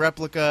these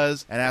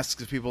replicas and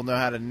asks if people know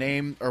how to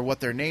name or what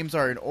their names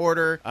are in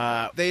order.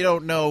 They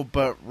don't know,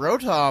 but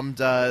Rotom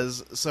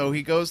does. So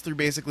he goes through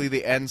basically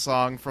the end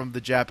song from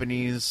the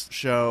Japanese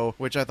show,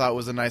 which I thought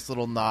was a nice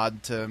little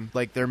nod to,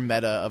 like, their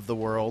meta of the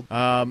world.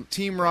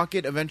 Team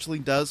Rocket eventually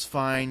does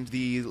find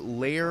the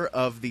lair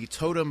of the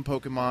totem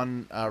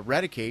Pokemon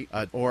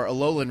Raticate, or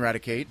Alolan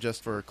Raticate,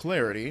 just for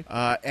clarity,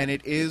 and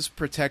it is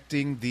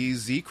protecting the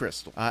Z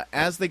Crystal.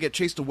 As they get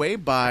chased away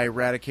by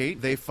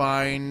Raticate, they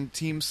find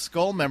Team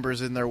Skull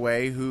members in their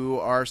way who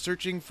are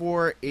searching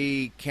for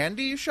a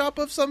candy shop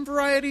of some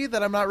variety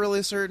that I'm not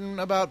really certain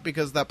about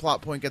because that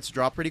plot point gets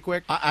dropped pretty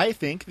quick. I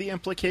think the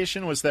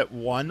implication was that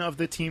one of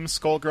the Team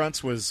Skull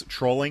Grunts was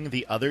trolling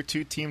the other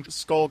two Team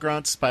Skull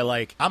Grunts by,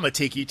 like, I'm gonna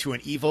take you to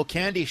an evil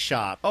candy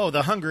shop. Oh,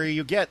 the hungrier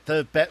you get,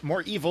 the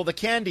more evil the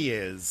candy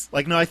is.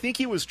 Like, no, I think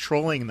he was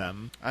trolling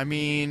them. I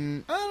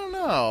mean, I don't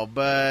know,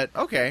 but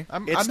okay.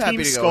 I'm It's happy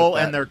Team to go Skull with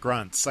that. and their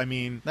grunts. I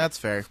mean, That's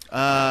fair.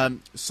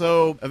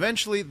 So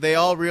eventually they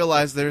all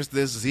realize there's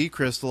this Z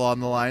crystal on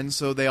the line,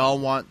 so they all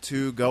want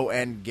to go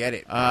and get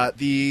it.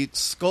 The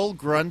Skull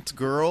Grunt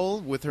girl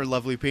with her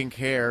lovely pink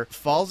hair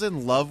falls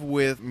in love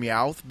with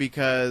Meowth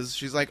because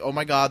she's like, oh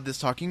my god, this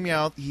talking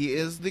Meowth, he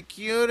is the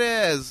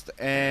cutest.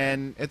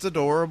 And it's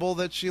adorable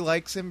that she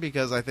likes him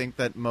because I think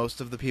that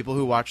most of the people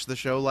who watch the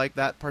show like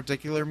that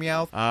particular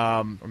Meowth.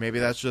 Or maybe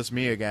that's just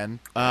me again.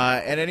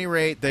 At any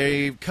rate,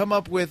 they come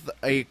up with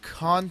a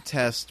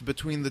contest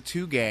between the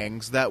two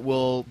gangs that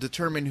will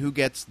determine who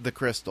gets the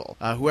crystal.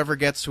 Whoever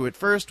gets to it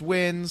first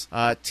wins.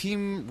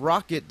 Team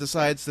Rocket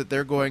decides that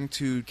they're going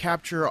to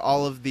capture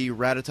all of the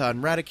Rattata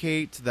and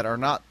Raticate that are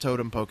not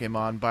totem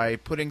Pokemon by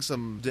putting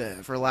some,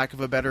 for lack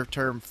of a better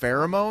term,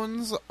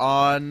 pheromones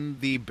on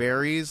the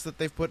berries that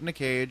they've put in a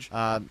cage.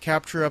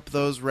 Capture up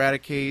those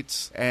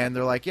Raticates, and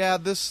they're like, yeah,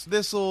 this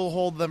will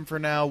hold them for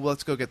now.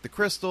 Let's go get the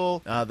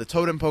crystal. The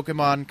totem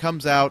Pokemon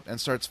comes out and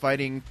starts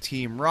fighting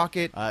Team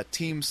Rocket.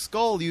 Team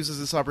Skull uses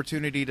this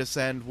opportunity to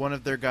send one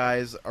of their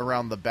guys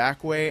around the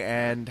back way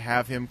and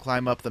have him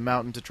climb up the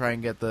mountain to try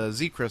and get the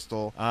Z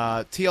Crystal.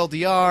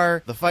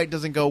 TLDR, the fight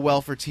doesn't go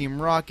well for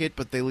Team Rocket,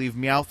 but they leave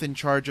Meowth in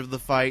charge of the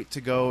fight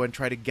to go and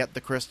try to get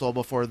the crystal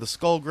before the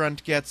Skull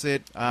Grunt gets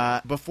it.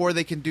 Before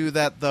they can do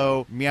that,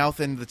 though, Meowth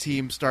and the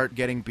team start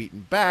getting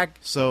beaten back,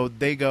 so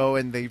they go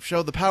and they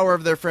show the power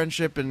of their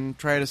friendship and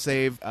try to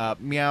save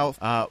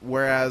Meowth,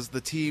 whereas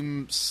the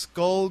Team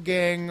Skull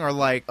gang are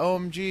like,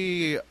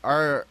 OMG,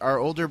 our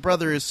older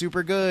brother is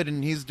super good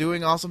and he's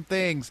doing awesome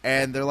things,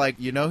 and they're like,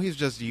 you know, he's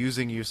just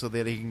using you so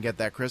that he can get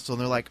that crystal,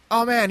 and they're like,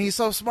 oh man, he's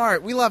so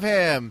smart, we love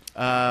him,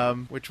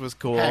 which was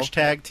cool.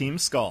 hashtag Team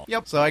Skull.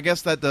 Yep. So I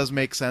guess that does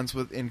make sense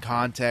in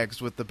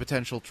context with the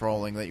potential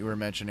trolling that you were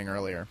mentioning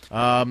earlier.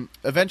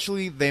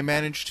 Eventually, they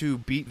manage to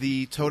beat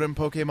the totem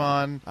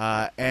Pokemon,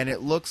 and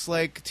it looks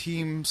like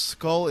Team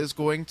Skull is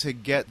going to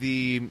get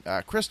the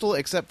crystal,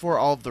 except for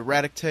all of the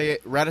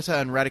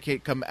Rattata and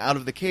Raticate come out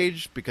of the cage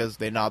stage because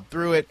they nod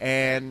through it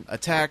and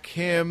attack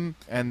him,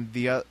 and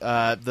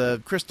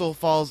the crystal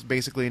falls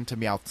basically into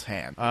Meowth's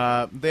hand.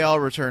 They all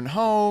return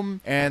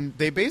home, and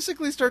they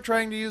basically start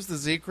trying to use the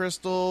Z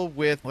crystal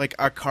with like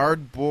a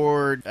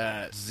cardboard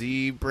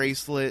Z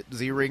bracelet,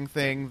 Z ring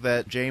thing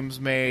that James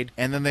made,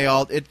 and then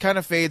it kind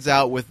of fades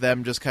out with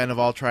them just kind of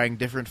all trying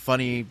different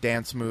funny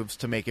dance moves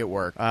to make it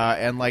work.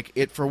 And like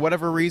it, for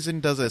whatever reason,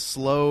 does a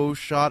slow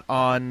shot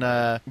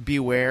on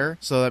Beware,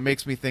 so that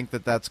makes me think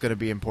that that's going to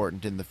be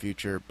important in the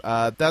future.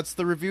 That's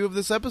the review of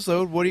this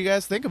episode. What do you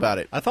guys think about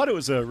it? I thought it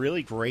was a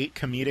really great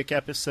comedic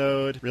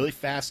episode, really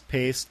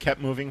fast-paced,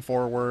 kept moving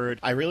forward.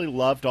 I really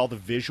loved all the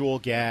visual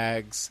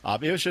gags.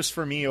 It was just,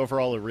 for me,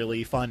 overall, a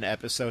really fun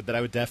episode that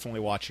I would definitely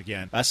watch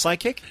again.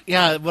 Psychic?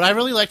 Yeah, what I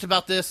really liked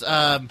about this,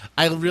 I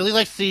really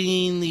liked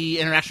seeing the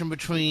interaction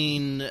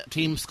between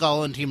Team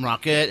Skull and Team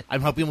Rocket.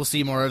 I'm hoping we'll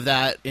see more of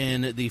that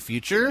in the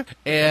future.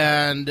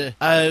 And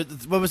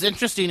what was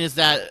interesting is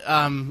that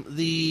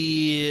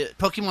the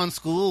Pokemon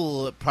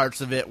School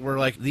parts of it were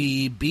like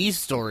the B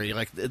story.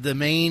 Like the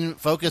main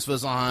focus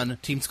was on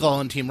Team Skull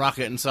and Team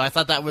Rocket, and so I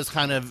thought that was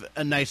kind of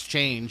a nice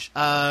change.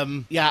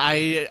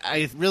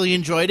 I really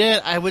enjoyed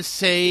it. I would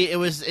say it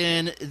was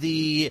in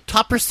the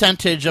top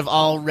percentage of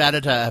all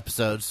Rattata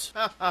episodes.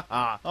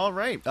 All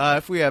right.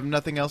 If we have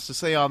nothing else to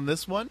say on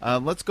this one,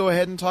 let's go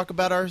ahead and talk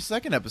about our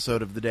second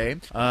episode of the day.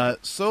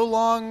 So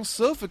Long,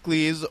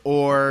 Sophocles,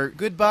 or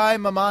Goodbye,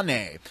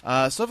 Mamane.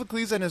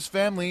 Sophocles and his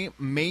family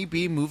may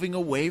be moving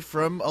away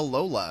from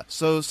Alola,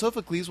 so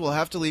Sophocles will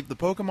have to leave the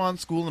Pokemon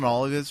School and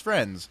all of his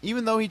friends.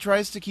 Even though he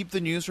tries to keep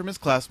the news from his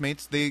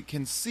classmates, they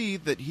can see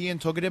that he and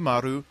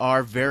Togedemaru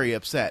are very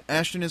upset.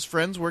 Ash and his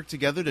friends work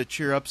together to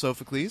cheer up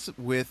Sophocles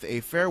with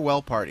a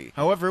farewell party.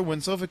 However,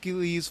 when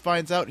Sophocles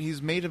finds out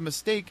he's made a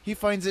mistake, he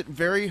finds it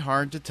very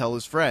hard to tell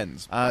his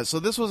friends. So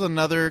this was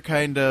another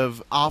kind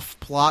of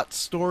off-plot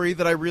story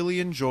that I really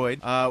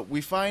enjoyed.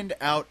 We find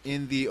out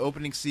in the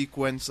opening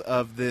sequence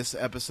of this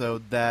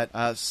episode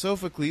that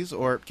Sophocles,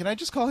 or can I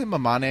just call him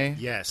Mamane?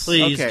 Yes.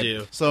 Please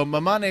do. So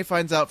Mamane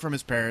finds out from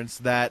his parents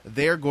that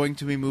they're going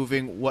to be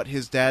moving what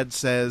his dad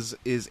says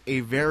is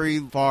a very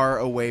far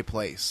away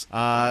place.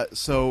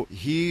 So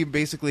he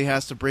basically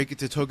has to break it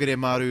to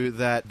Togedemaru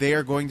that they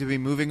are going to be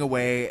moving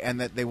away and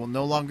that they will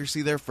no longer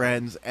see their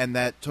friends and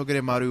that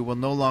Togedemaru will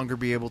no longer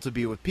be able to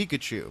be with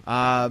Pikachu.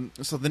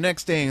 So the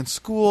next day in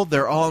school,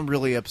 they're all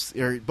really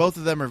upset. Both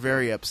of them are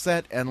very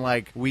upset, and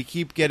like we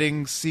keep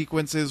getting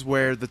sequences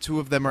where the two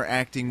of them are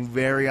acting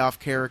very off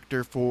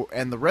character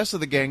and the rest of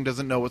the gang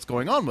doesn't know what's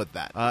going on with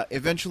that.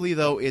 Eventually,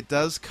 though, it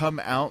does come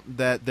out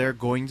that they're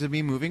going to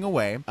be moving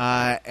away,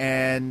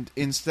 and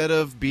instead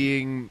of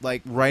being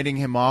like writing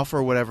him off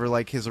or whatever,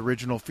 like his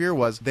original fear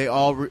was, they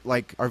all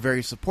like are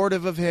very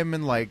supportive of him,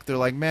 and like they're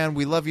like, man,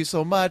 we love you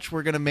so much,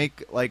 we're gonna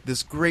make like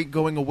this great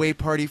going away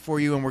party for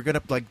you, and we're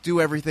gonna like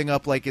do everything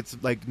up like it's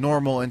like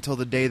normal until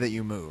the day that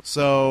you move.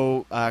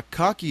 So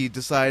Kaki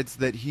decides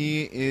that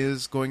he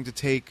is going to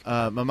take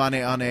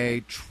Mamane on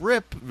a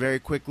trip very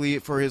quickly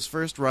for his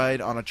first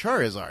ride on a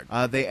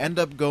Charizard. They end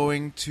up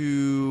going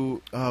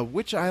to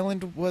which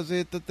island was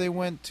it that they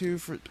went to?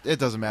 It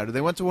doesn't matter.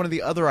 They went to one of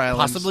the other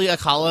islands. Possibly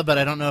Akala, but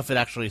I don't know if it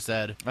actually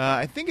said.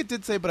 I think it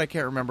did say, but I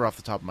can't remember off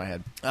the top of my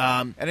head.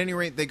 At any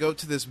rate, they go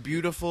to this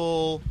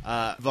beautiful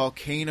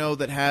volcano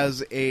that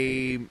has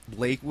a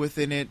lake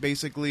within it,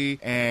 basically,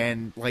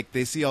 and like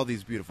they see all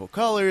these beautiful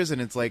colors,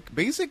 and it's like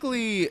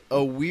basically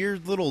a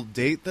weird little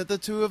date that the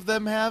two of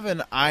them have,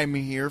 and I'm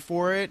here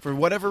for it. For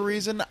whatever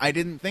reason, I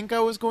didn't think I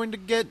was going to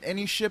get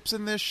any ships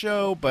in this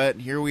show, but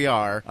here we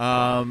are.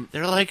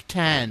 They're like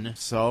 10.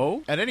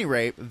 So, at any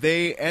rate,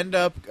 they end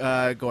up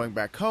going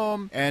back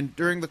home, and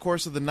during the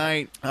course of the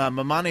night,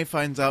 Mamane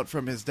finds out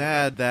from his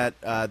dad that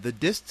the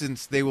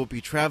distance they will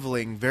be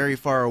traveling very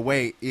far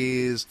away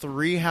is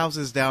 3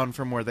 houses down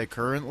from where they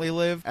currently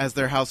live as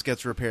their house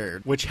gets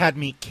repaired. Which had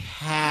me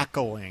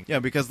cackling. Yeah,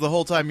 because the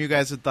whole time you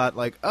guys had thought,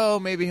 like, oh,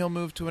 maybe he'll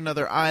move to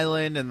another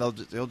island, and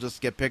he'll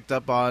just get picked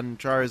up on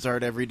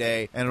Charizard every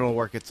day, and it'll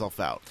work itself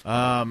out.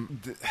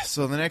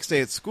 So the next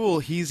day at school,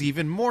 he's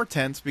even more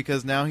tense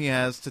because now he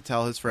has to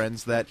tell his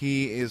friends that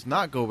he is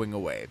not going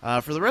away.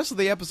 For the rest of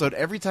the episode,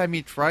 every time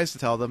he tries to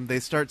tell them, they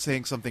start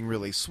saying something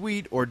really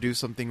sweet or do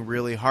something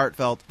really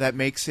heartfelt that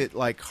makes it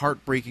like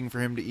heartbreaking for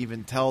him to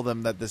even tell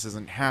them that this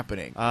isn't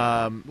happening.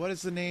 What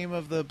is the name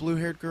of the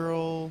blue-haired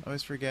girl? I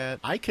always forget.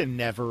 I can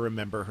never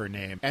remember her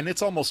name. And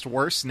it's almost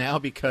worse now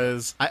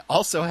because I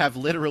also have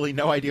literally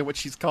no idea what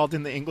she's called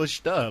in the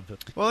English dub.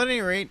 Well, at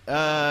any rate,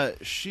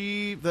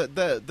 she,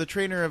 the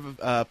trainer of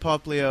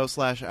Poplio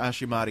 /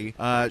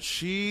 Ashimari,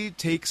 she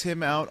takes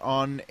him out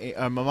on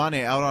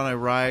Mamane out on a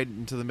ride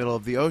into the middle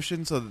of the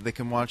ocean so that they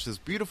can watch this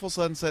beautiful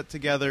sunset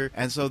together,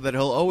 and so that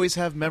he'll always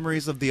have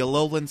memories of the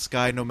Alolan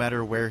sky no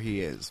matter where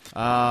he is.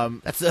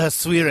 That's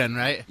Suiren,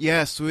 right?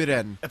 Yeah,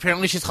 Suiren.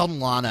 Apparently she's called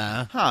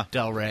Lana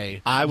Del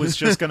Rey. I was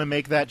just going to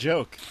make that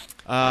joke.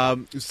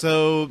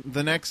 So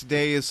the next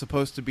day is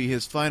supposed to be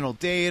his final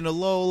day in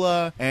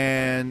Alola,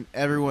 and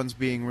everyone's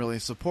being really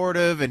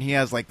supportive, and he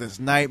has like this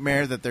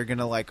nightmare that they're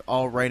gonna like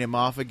all write him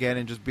off again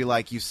and just be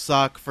like, you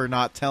suck for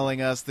not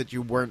telling us that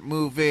you weren't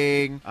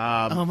moving.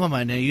 Oh,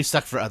 Mama, no, you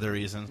suck for other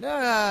reasons.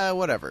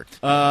 Whatever.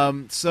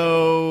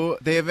 So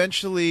they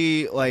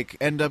eventually like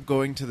end up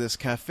going to this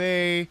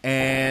cafe,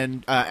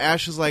 and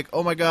Ash is like,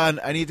 oh my god,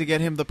 I need to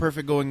get him the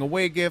perfect going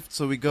away gift.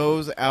 So he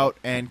goes out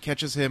and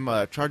catches him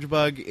a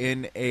Chargebug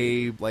in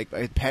a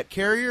pet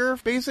carrier,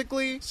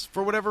 basically,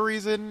 for whatever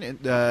reason,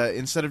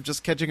 instead of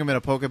just catching him in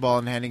a Pokeball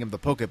and handing him the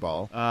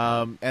Pokeball.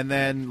 And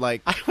then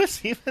like I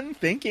was even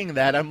thinking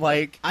that. I'm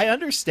like, I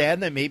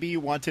understand that maybe you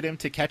wanted him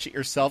to catch it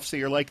yourself, so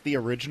you're like the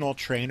original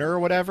trainer or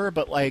whatever,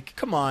 but like,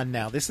 come on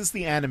now, this is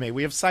the anime.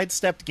 We have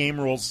sidestepped game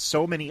rules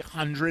so many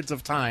hundreds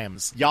of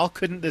times. Y'all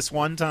couldn't this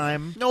one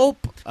time?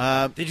 nope.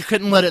 You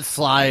couldn't let it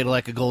slide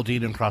like a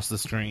Goldeen across the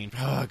screen.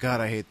 Oh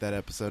god, I hate that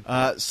episode.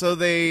 So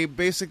they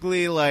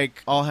basically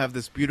like all have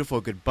this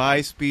beautiful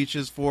goodbye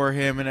speeches for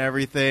him and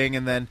everything,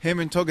 and then him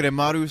and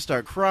Togedemaru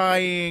start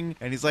crying,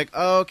 and he's like,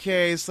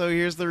 okay, so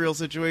here's the real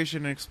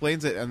situation, and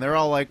explains it, and they're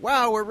all like,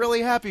 wow, we're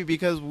really happy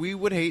because we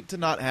would hate to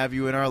not have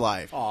you in our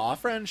life. Aw,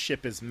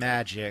 friendship is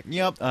magic.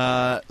 Yep.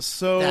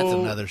 So That's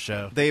another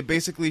show. they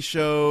basically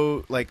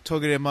show like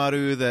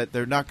Togedemaru that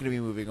they're not going to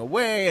be moving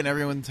away, and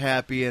everyone's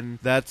happy, and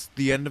that's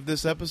the end of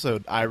this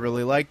episode. I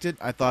really liked it.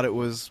 I thought it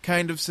was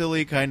kind of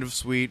silly, kind of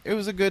sweet. It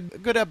was a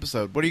good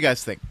episode. What do you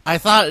guys think? I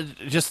thought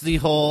just the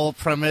whole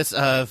premise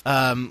of,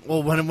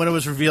 when it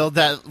was revealed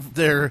that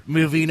they're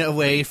moving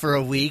away for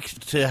a week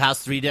to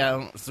house three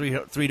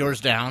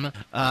doors down,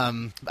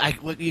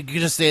 you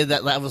could just say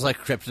that was like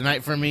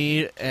kryptonite for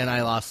me, and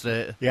I lost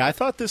it. Yeah, I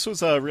thought this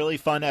was a really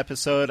fun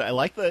episode. I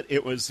like that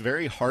it was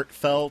very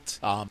heartfelt.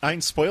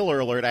 Spoiler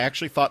alert, I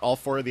actually thought all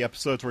 4 of the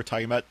episodes we're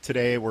talking about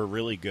today were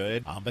really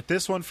good. But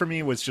this one for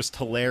me was just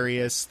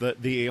hilarious.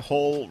 The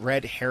whole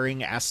red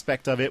herring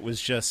aspect of it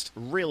was just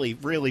really,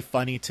 really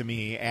funny to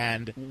me.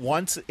 And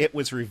once it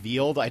was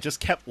revealed, I just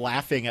kept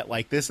laughing at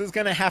like, this is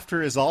going to have to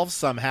resolve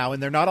somehow,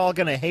 and they're not all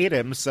going to hate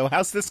him, so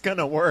how's this going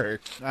to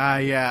work?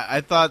 Yeah,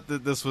 I thought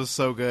that this was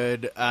so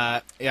good.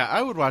 Yeah,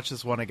 I would watch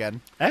this one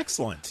again.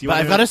 Excellent.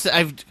 But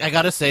I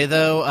gotta say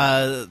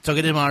though,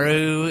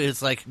 Togedemaru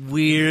is like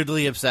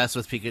weirdly obsessed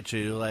with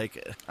Pikachu.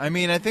 Like, I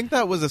mean, I think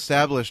that was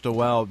established a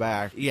while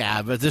back.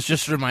 yeah, but this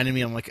just reminded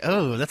me. I'm like,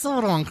 oh, that's a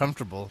little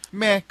uncomfortable.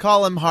 Meh,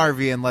 call him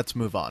Harvey and let's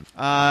move on.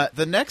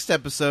 The next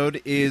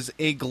episode is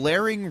A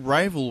Glaring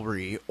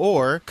Rivalry,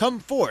 or Come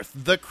Forth,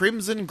 the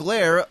Crimson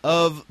Glare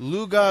of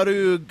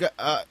Lugaru...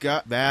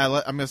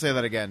 I'm gonna say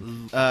that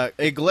again.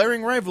 A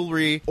Glaring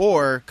Rivalry,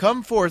 or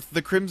Come Forth,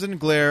 the Crimson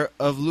Glare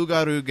of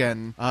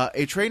Lugarugen.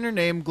 A trainer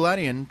named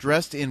Gladion,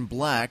 dressed in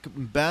black,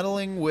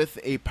 battling with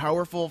a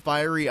powerful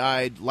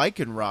fiery-eyed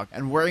Lycanroc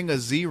and wearing a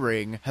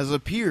Z-ring, has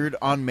appeared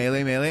on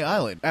Melee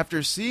Island.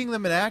 After seeing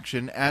them in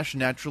action, Ash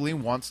naturally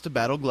wants to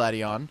battle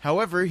Gladion.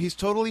 However, he's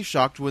totally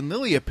shocked when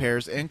Lily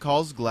appears and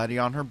calls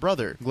Gladion her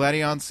brother.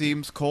 Gladion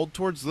seems cold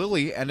towards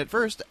Lily, and at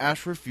first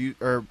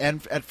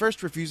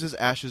refuses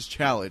Ash's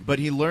challenge. But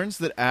he learns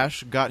that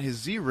Ash got his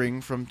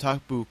Z-ring from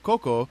Tapu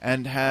Koko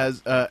and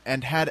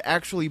had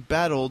actually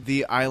battled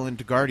the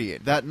Island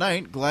Guardian. That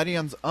night,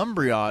 Gladion's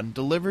Umbreon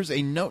delivers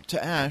a note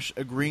to Ash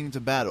agreeing to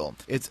battle.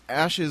 It's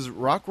Ash's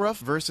Rockruff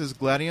versus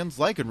Gladion's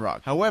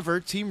Lycanroc. However,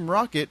 Team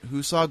Rocket,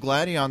 who saw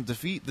Gladion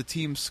defeat the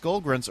Team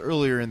Skullgrunts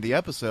earlier in the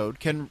episode,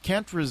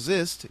 can't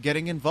resist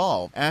getting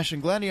involved. Ash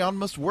and Gladion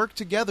must work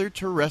together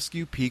to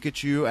rescue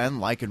Pikachu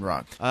and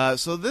Lycanroc.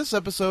 So this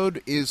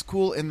episode is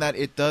cool in that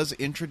it does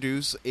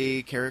introduce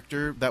a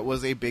character that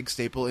was a big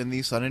staple in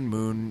the Sun and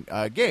Moon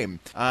game.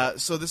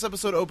 So this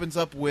episode opens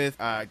up with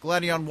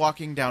Gladion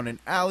walking down an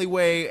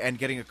alleyway and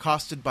getting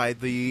accosted by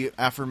the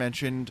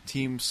aforementioned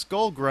Team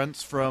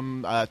Skullgrunts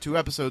from 2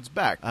 episodes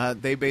back.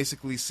 They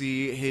basically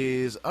see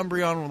his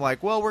Umbreon and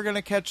like, well, we're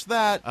gonna catch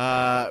that.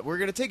 We're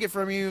gonna take it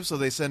from you. So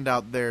they send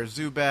out their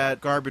Zubat,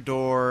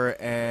 Garbodor,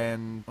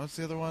 and what's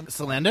the other one?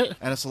 Salandit?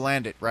 And a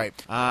Salandit, right.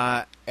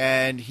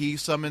 And he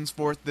summons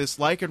forth this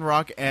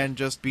Lycanroc and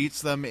just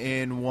beats them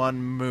in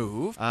one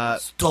move.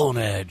 Stone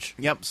Edge.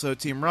 Yep, so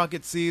Team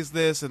Rocket sees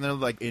this, and they're,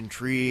 like,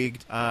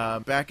 intrigued.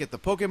 Back at the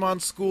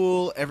Pokemon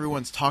School,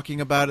 everyone's talking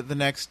about it the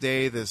next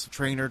day. This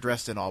trainer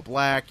dressed in all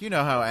black. You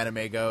know how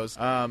anime goes.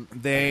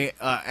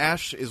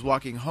 Ash is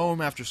walking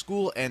home after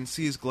school and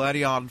sees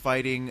Gladion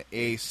fighting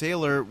a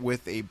sailor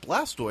with a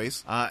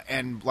Blastoise,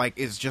 and, like,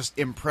 is just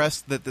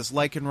impressed that this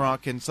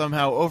Lycanroc can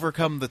somehow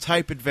overcome the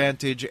type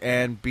advantage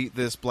and beat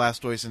this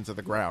Blastoise into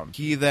the ground.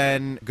 He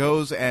then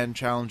goes and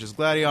challenges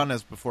Gladion,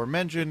 as before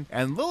mentioned,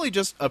 and Lily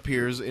just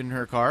appears in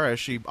her car, as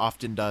she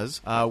often does,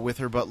 with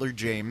her butler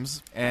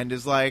James, and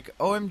is like,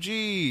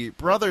 OMG,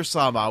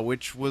 Brother-sama,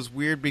 which was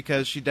weird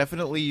because she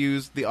definitely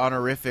used the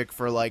honorific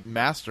for, like,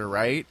 master,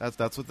 right?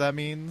 That's what that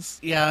means?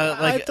 Yeah,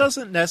 like... It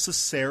doesn't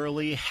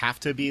necessarily have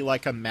to be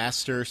like a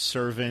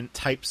master-servant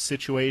type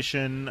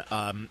situation.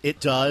 It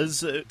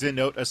does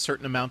denote a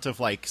certain amount of,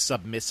 like,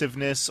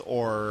 submissiveness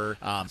or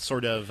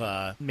sort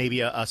of maybe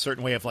a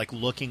certain way of, like,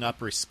 looking up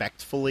up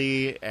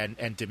respectfully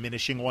and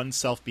diminishing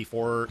oneself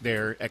before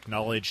their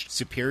acknowledged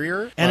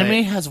superior.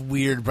 Anime has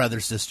weird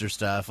brother-sister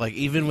stuff, like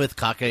even with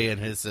Kake and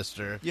his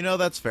sister. You know,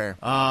 that's fair.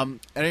 At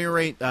any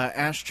rate,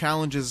 Ash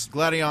challenges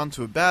Gladion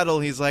to a battle.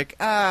 He's like,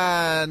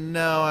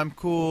 no, I'm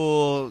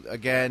cool.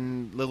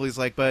 Again, Lily's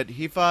like, but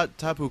he fought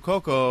Tapu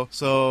Koko,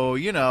 so,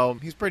 you know,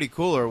 he's pretty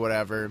cool or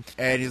whatever.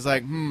 And he's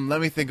like,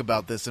 let me think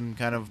about this, and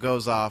kind of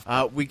goes off.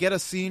 We get a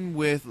scene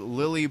with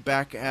Lily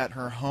back at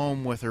her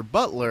home with her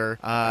butler,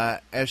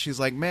 as she's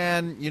like,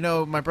 man, you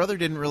know, my brother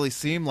didn't really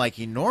seem like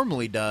he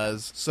normally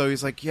does. So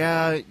he's like,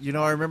 yeah, you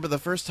know, I remember the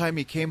first time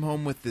he came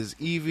home with this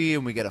Eevee,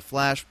 and we get a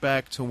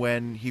flashback to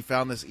when he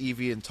found this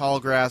Eevee in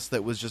Tallgrass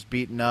that was just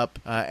beaten up,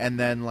 and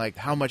then, like,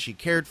 how much he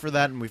cared for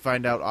that, and we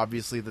find out,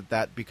 obviously,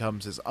 that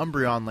becomes his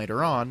Umbreon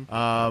later on.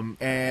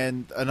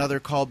 And another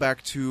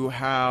callback to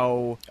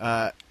how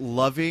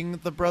loving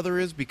the brother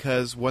is,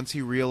 because once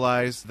he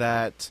realized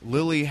that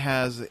Lily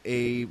has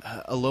a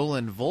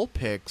Alolan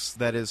Vulpix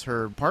that is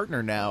her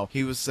partner now,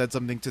 he said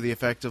something to the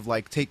effect of,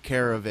 like, take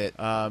care of it,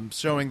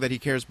 showing that he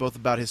cares both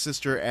about his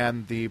sister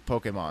and the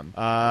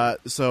Pokemon.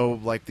 So,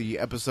 like the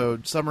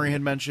episode summary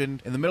had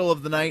mentioned, in the middle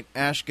of the night,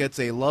 Ash gets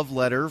a love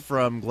letter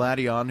from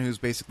Gladion, who's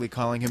basically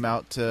calling him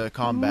out to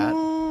combat.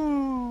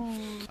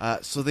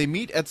 So they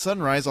meet at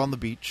sunrise on the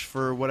beach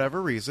for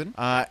whatever reason,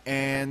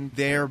 and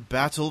their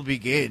battle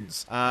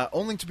begins,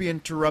 only to be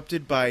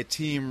interrupted by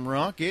Team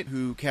Rocket,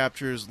 who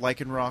captures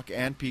Lycanroc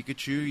and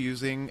Pikachu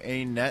using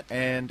a net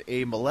and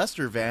a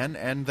molester van,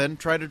 and then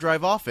try to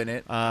drive off in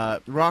it.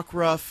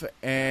 Rockruff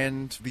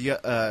and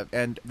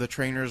the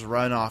trainers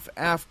run off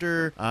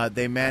after.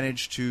 They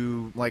manage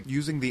to, like,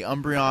 using the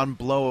Umbreon,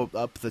 blow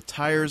up the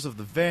tires of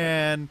the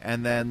van,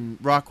 and then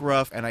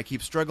Rockruff, and I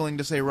keep struggling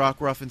to say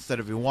Rockruff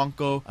instead of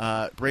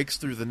Iwanko, breaks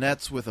through the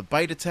nets with a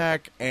bite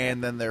attack,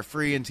 and then they're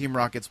free and Team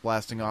Rocket's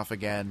blasting off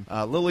again.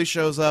 Lily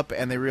shows up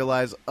and they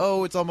realize,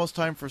 oh, it's almost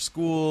time for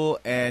school,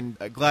 and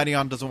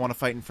Gladion doesn't want to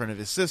fight in front of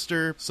his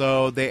sister,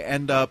 so they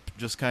end up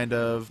just kind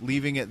of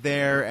leaving it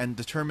there and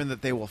determine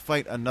that they will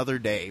fight another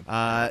day.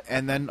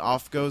 And then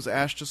off goes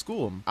Ash to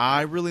school.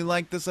 I really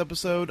liked this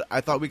episode.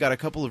 I thought we got a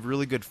couple of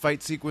really good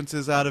fight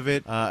sequences out of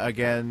it.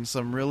 Again,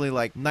 some really,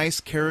 like, nice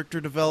character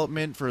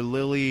development for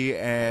Lily,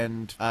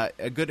 and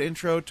a good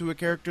intro to a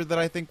character that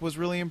I think was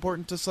really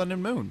important to Sun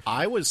and Moon.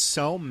 I was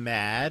so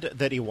mad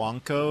that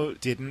Iwanko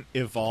didn't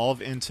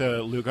evolve into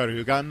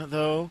Lugarugan,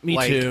 though. Me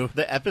too.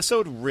 The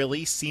episode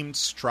really seemed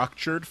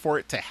structured for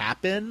it to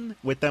happen,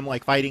 with them,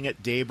 like, fighting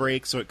at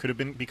daybreak, so it could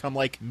have become,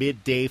 like,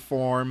 midday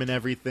form and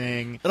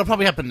everything. It'll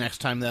probably happen next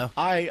time, though.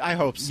 I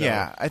hope so.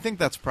 Yeah, I think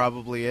that's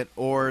probably it,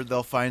 or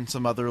they'll find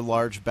some other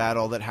large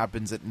battle that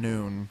happens at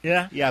noon.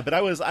 Yeah, but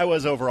I was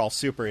overall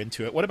super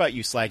into it. What about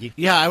you, Slaggy?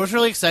 Yeah, I was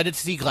really excited to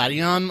see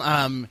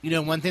Gladion. You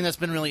know, one thing that's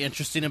been really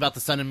interesting about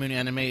the Sun and Moon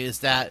anime is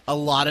that a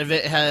lot of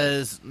it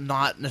has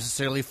not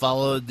necessarily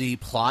followed the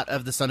plot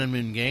of the Sun and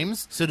Moon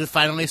games. So to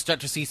finally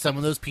start to see some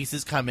of those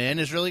pieces come in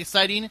is really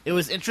exciting. It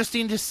was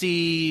interesting to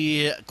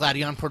see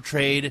Gladion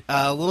portrayed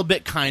a little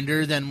bit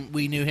kinder than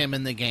we knew him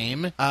in the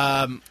game.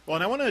 Well,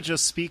 and I want to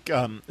just speak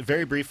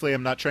very briefly.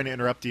 I'm not trying to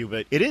interrupt you,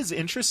 but it is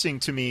interesting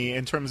to me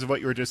in terms of what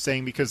you were just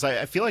saying, because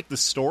I feel like the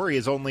story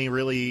is only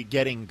really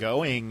getting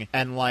going,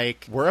 and,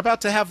 like, we're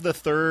about to have the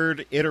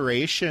third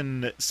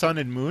iteration Sun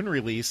and Moon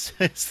release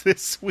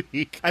this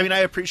week. I mean, I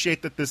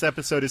appreciate that this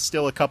episode is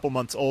still a couple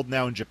months old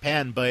now in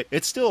Japan, but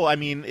it still, I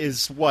mean,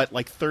 is what,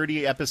 like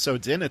 30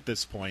 episodes in at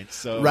this point.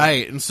 So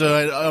right, and so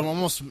it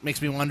almost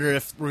makes me wonder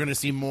if we're going to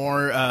see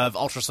more of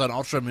Ultra Sun,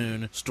 Ultra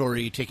Moon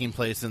story taking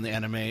place in the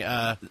anime.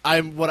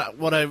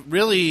 What I'm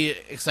really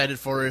excited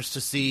for is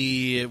to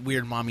see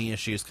weird mommy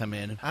issues come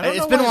in. I don't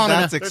It's know been why long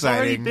that's enough. there's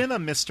already exciting. been a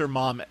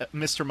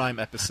Mr. Mime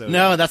episode.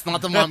 No, that's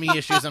not the mommy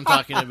issues I'm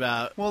talking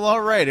about. Well,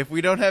 all right. If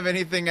we don't have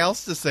anything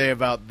else to say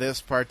about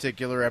this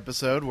particular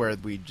episode, where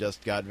we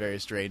just got very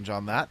strange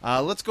on that,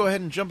 let's go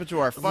ahead and jump into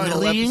our final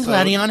Lily and episode.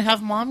 Gladion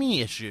have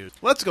mommy issues.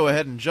 Let's go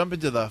ahead and jump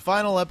into the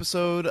final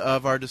episode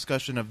of our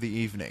discussion of the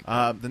evening.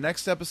 The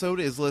next episode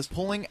is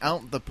pulling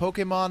out the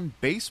Pokemon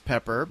Base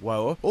Pepper,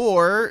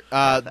 or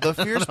the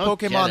Fierce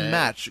Pokemon it.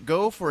 Match.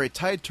 Go for a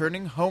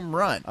tide-turning home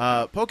run.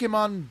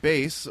 Pokemon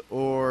Base,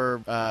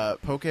 or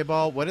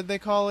Pokeball, what did they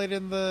call it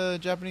in the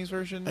Japanese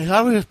version? I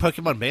thought it was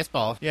Pokemon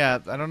Baseball. Yeah,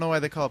 I don't know why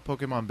they call it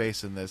Pokemon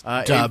Base in this.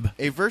 Dub.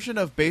 A version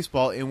of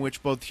baseball in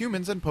which both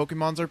humans and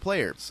Pokemons are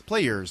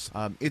players.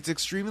 It's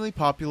extremely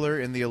popular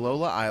in the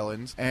Alola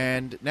Islands,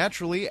 and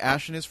naturally,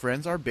 Ash and his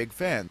friends are big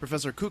fans.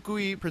 Professor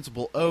Kukui,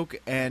 Principal Oak,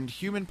 and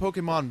human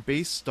Pokemon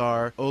base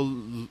star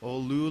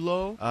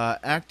Olulo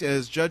act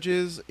as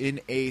judges in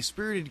a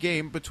spirited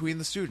game between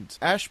the students.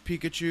 Ash,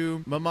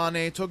 Pikachu,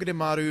 Mamane,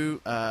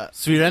 Togedemaru,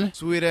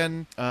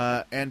 Sweden.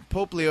 and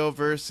Poplio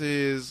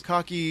versus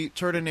Kaki,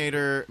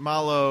 Turtonator,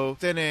 Malo,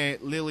 Tene,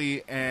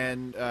 Lily,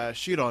 and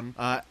Shiron.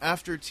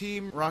 After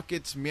Team Rocket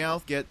Rocket's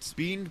Meowth gets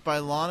beamed by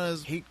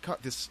Lana's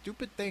this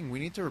stupid thing. We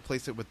need to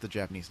replace it with the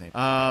Japanese name.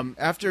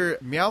 After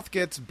Meowth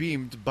gets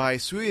beamed by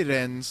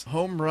Suiren's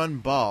home run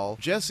ball,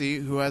 Jessie,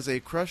 who has a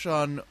crush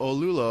on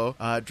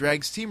Olulo,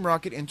 drags Team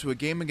Rocket into a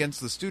game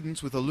against the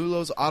students with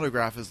Olulo's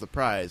autograph as the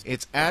prize.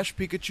 It's Ash,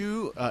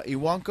 Pikachu,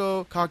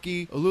 Iwanko,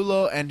 Kaki,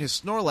 Olulo, and his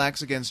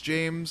Snorlax against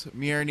James,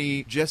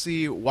 Mierny,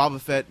 Jessie,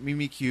 Wobbuffet,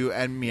 Mimikyu,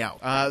 and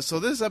Meowth. So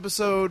this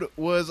episode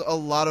was a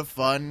lot of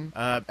fun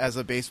as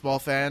a baseball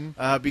fan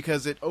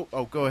because it...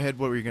 Oh, go ahead.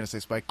 What were you going to say,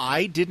 Spike?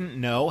 I didn't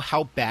know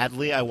how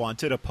badly I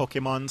wanted a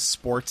Pokemon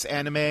sports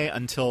anime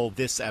until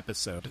this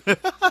episode.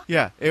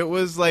 Yeah, it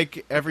was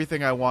like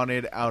everything I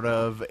wanted out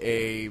of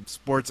a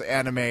sports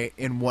anime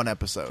in one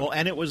episode. Well,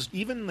 and it was,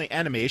 even the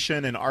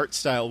animation and art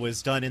style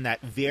was done in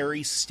that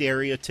very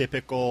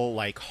stereotypical,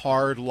 like,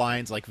 hard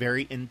lines, like,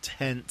 very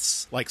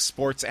intense, like,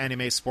 sports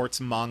anime, sports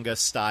manga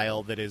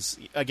style that is,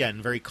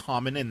 again, very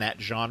common in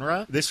that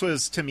genre. This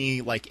was, to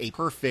me, like, a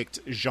perfect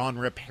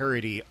genre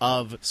parody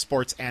of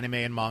sports anime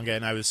and manga,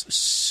 and I was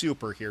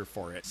super here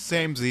for it.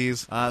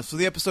 Samesies. So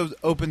the episode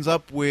opens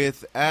up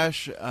with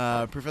Ash,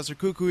 Professor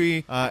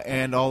Kukui,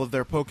 and all of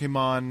their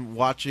Pokemon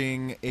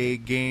watching a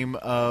game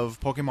of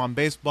Pokemon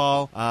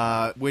baseball,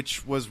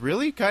 which was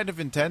really kind of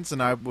intense,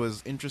 and I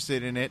was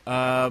interested in it.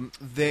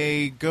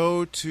 They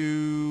go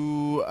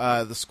to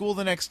the school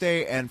the next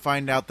day and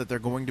find out that they're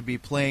going to be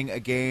playing a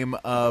game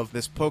of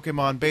this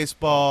Pokemon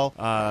baseball.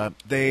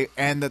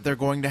 And that they're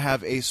going to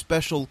have a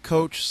special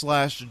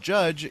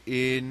coach/judge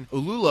in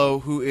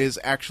Olulo, who is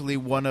actually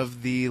one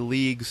of the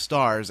league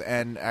stars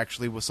and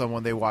actually was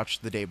someone they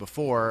watched the day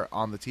before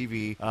on the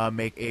TV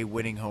make a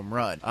winning home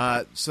run.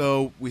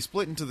 So we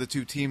split into the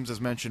two teams as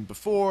mentioned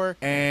before,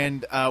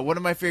 and one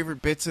of my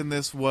favorite bits in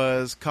this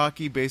was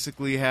Kaki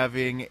basically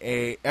having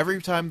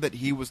every time that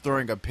he was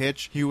throwing a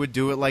pitch, he would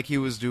do it like he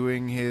was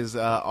doing his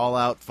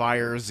all-out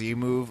fire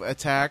Z-move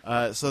attack.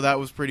 So that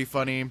was pretty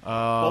funny.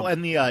 Well,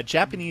 and the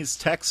Japanese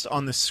text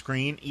on the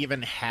screen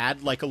even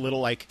had like a little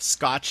like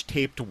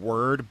scotch-taped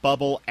word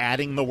bubble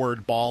adding the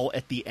word ball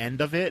at the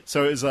end of it.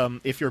 So it was,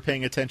 if you're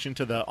paying attention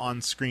to the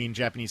on-screen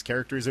Japanese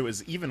characters, it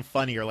was even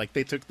funnier. Like,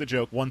 they took the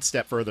joke one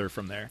step further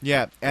from there.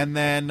 Yeah, and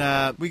then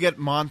we get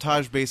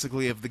montage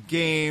basically of the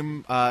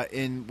game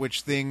in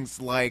which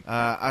things like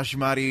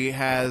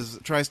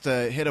Ashimari tries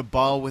to hit a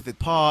ball with its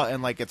paw,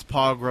 and like its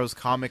paw grows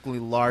comically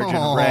large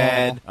and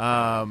red.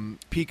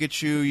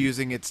 Pikachu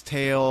using its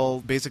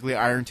tail, basically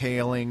iron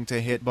tailing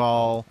to hit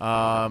ball.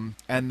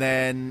 And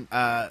then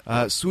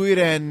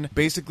Suiren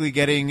basically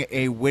getting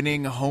a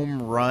winning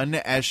home run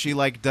as she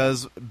like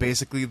does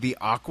basically the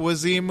Aqua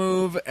Z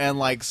move and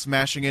like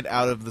smashing it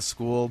out of the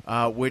school,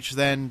 which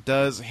then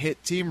does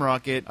hit Team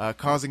Rocket,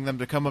 causing them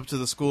to come up to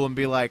the school and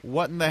be like,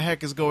 what in the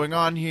heck is going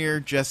on here?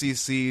 Jessie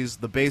sees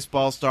the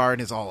baseball star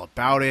and is all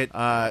about it.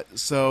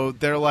 So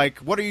they're like,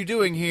 what are you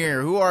doing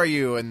here? Who are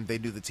you? And they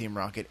do the Team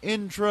Rocket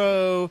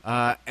intro,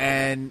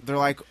 and they're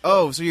like,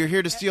 oh, so you're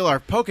here to steal our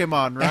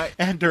Pokemon, right?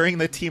 And during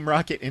the Team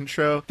Rocket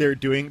intro, they're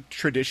doing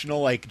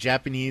traditional like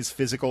Japanese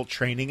physical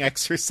training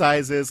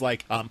exercises,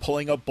 like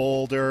pulling a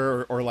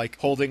boulder or like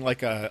holding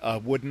like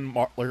a wooden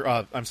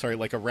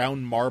like a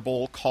round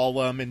marble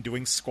column and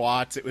doing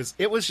squats. It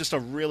was just a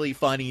really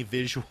funny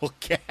visual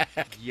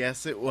gag.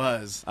 Yes, it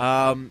was.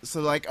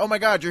 So like, oh my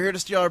god, you're here to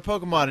steal our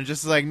Pokemon, and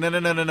just like,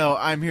 no,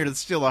 I'm here to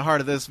steal the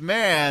heart of this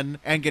man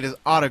and get his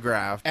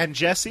autograph. And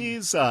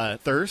Jessie's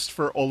thirst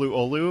for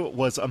Olu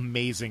was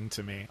amazing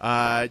to me.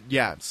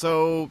 Yeah,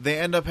 so they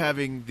end up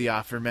having the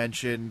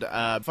aforementioned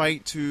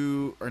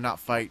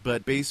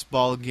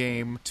baseball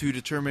game to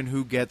determine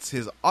who gets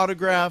his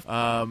autograph.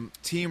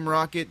 Team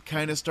Rocket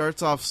kind of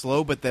starts off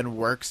slow, but then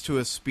works to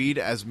a speed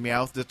as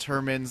Meowth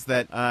determines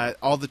that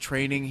all the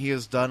training he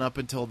has done up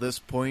until this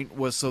point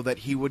was so that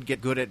he would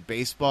get good at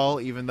baseball,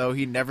 even though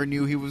he never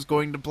knew he was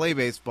going to play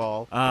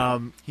baseball.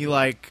 He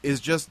like is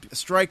just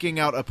striking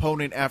out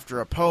opponent after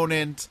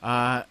opponent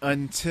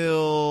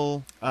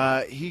until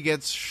he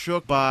gets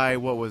shook by,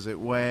 what was it,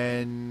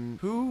 when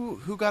who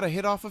got a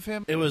hit off of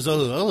him? It was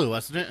Olu,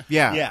 wasn't it?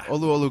 Yeah.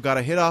 Olu got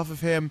a hit off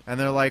of him, and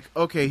they're like,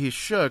 okay, he's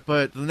shook,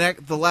 but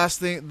the last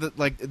thing,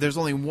 like, there's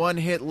only one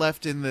hit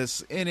left in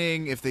this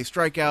inning. If they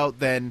strike out,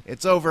 then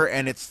it's over,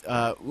 and it's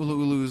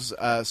Ulu's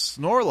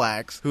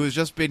Snorlax, who has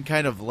just been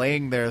kind of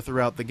laying there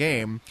throughout the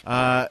game.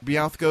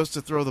 Meowth goes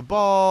to throw the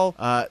ball.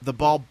 The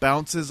ball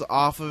bounces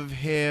off of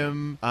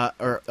him,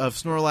 or of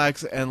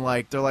Snorlax, and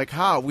like they're like,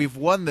 we've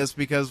won this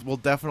because we'll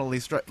definitely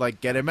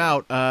get him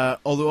out.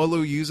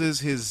 Olu uses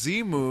his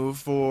Z move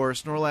for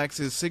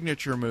Snorlax's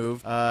signature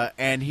move,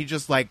 and he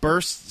just like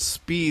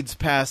speeds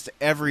past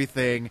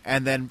everything,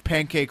 and then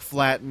pancake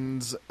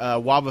flattens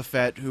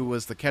Wobbuffet, who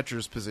was the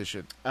catcher's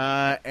position.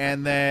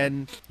 And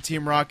then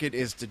Team Rocket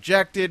is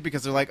dejected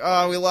because they're like,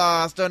 oh, we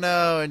lost, oh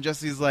no, and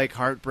Jessie's like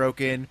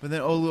heartbroken. But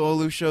then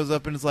Olu shows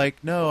up and is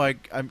like, no,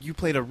 you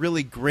played a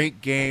really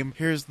great game.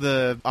 Here's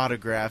the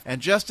autograph.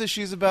 And just as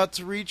she's about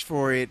to reach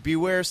for it,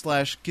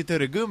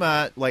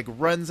 Beware/Kitoriguma like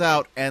runs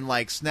out and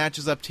like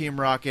snatches up Team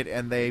Rocket,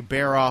 and they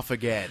bear off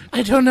again.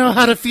 I don't know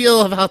how to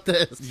feel about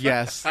this.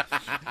 Yes.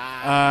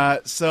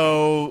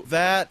 So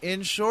that,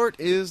 in short,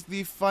 is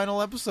the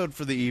final episode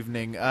for the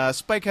evening.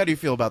 Spike, how do you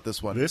feel about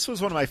this one? This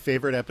was one of my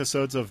favorite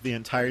episodes of the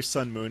entire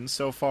Sun Moon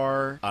so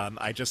far.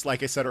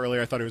 Like I said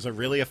earlier, I thought it was a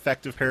really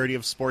effective parody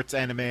of sports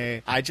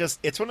anime.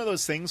 It's one of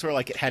those things where,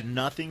 like, it had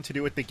nothing to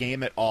do with the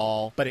game at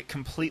all, but it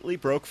completely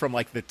broke from,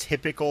 like, the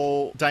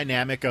typical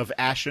dynamic of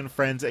Ash and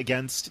friends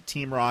against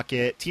Team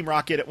Rocket. Team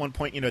Rocket, at one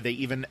point, they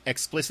even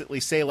explicitly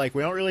say, like,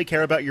 we don't really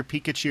care about your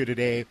Pikachu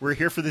today. We're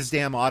here for this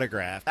damn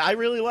autograph. I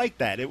really liked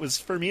that.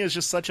 For me, it was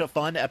just such a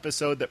fun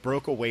episode that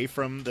broke away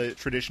from the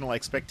traditional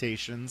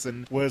expectations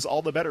and was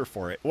all the better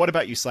for it. What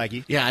about you,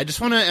 Slaggy? Yeah, I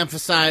just want to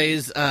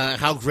emphasize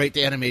how great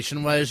the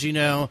animation was,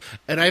 and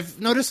I've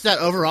noticed that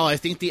overall, I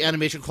think the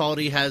animation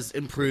quality has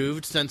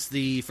improved since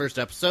the first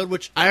episode,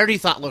 which I already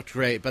thought looked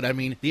great, but I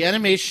mean, the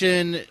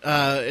animation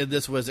in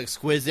this was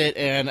exquisite,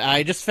 and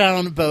I just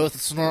found both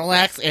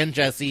Snorlax and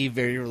Jessie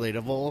very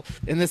relatable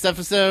in this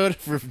episode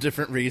for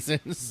different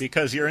reasons.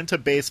 Because you're into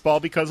baseball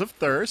because of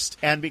thirst,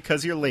 and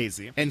because you're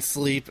lazy. And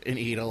sleep and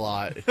eat a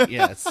lot,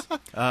 yes.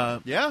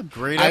 Yeah,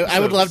 great episodes. I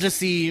would love to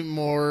see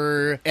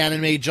more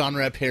anime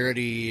genre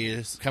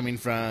parodies coming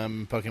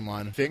from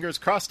Pokemon. Fingers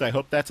crossed, I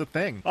hope that's a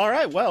thing. All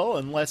right, well,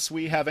 unless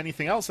we have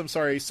anything else, I'm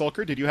sorry,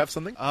 Sulker, did you have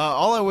something?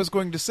 All I was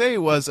going to say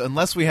was,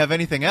 unless we have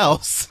anything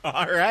else.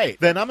 All right,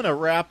 then I'm going to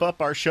wrap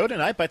up our show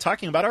tonight by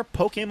talking about our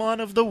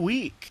Pokemon of the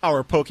Week.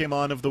 Our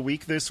Pokemon of the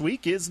Week this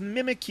week is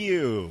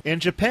Mimikyu. In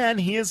Japan,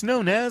 he is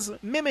known as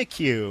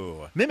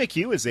Mimikyu.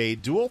 Mimikyu is a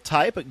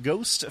dual-type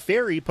ghost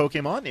fairy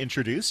Pokemon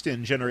introduced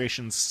in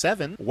Generation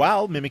 7.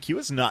 While Mimikyu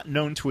is not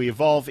known to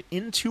evolve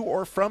into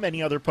or from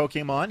any other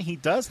Pokemon, he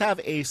does have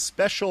a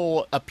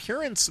special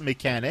appearance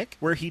mechanic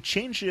where he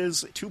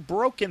changes to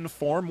broken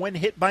form when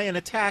hit by an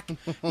attack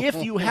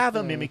if you have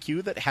a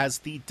Mimikyu that has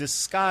the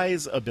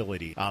Disguise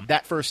ability.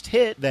 That first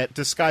hit that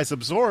Disguise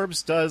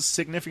absorbs does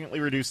significantly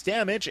reduce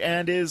damage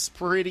and is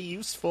pretty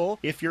useful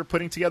if you're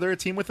putting together a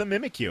team with a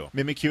Mimikyu.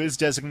 Mimikyu is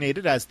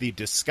designated as the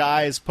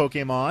Disguise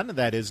Pokemon,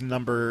 that is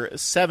number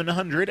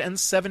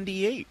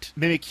 778.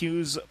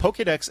 Mimikyu's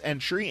Pokedex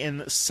entry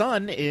in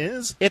Sun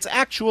is, its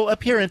actual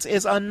appearance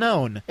is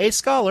unknown. A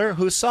scholar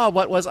who saw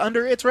what was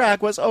under its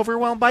rag was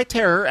overwhelmed by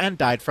terror and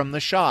died from the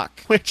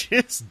shock. Which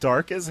is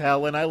dark as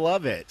hell, and I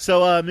love it.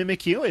 So,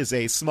 Mimikyu is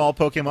a small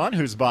Pokemon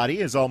whose body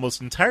is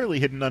almost entirely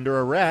hidden under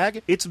a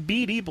rag. Its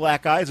beady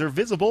black eyes are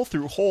visible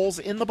through holes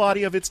in the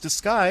body of its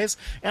disguise,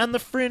 and the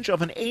fringe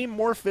of an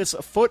amorphous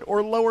foot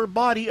or lower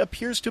body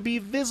appears to be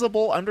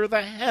visible under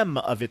the hem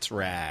of its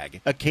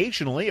rag.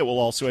 Occasionally, it will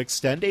also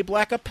extend a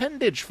black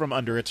appendage from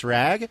under its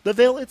rag. The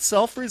veil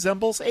itself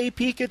resembles a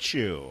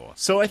Pikachu.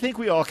 So I think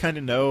we all kind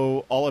of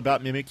know all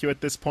about Mimikyu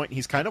at this point.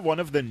 He's kind of one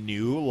of the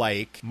new,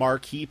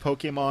 marquee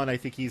Pokemon. I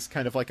think he's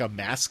kind of like a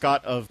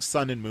mascot of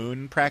Sun and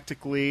Moon,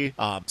 practically.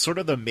 Sort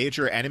of the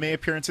major anime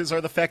appearances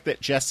are the fact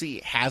that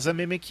Jessie has a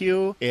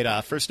Mimikyu. It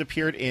first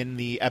appeared in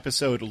the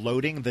episode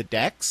Loading the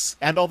Dex,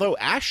 and although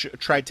Ash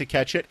tried to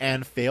catch it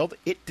and failed,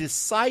 it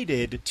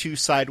decided to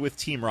side with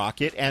Team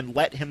Rocket and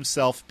let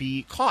himself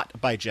be caught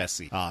by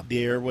Jessie.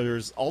 There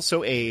was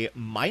also a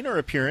minor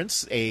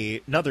appearance.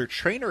 Another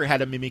trainer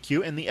had a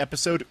Mimikyu in the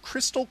episode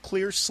Crystal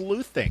Clear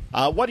Sleuthing.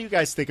 What do you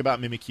guys think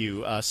about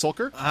Mimikyu?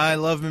 Sulker? I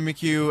love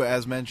Mimikyu,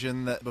 as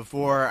mentioned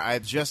before.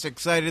 I'm just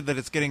excited that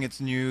it's getting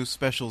its new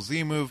special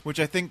Z move, which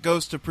I think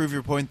goes to prove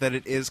your point that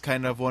it is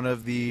kind of one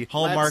of the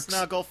hallmarks. Let's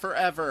snuggle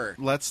forever.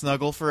 Let's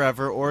snuggle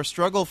forever, or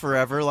struggle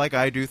forever, like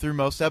I do through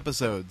most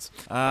episodes.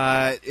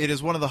 It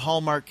is one of the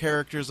hallmark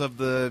characters of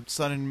the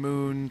Sun and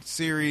Moon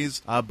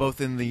series,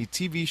 both in the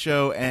TV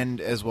show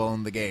and as well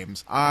in the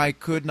games. I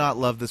could not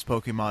love this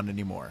Pokemon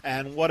anymore.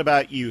 And what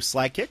about you,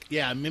 Slykick?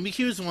 Yeah,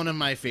 Mimikyu is one of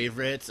my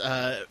favorites,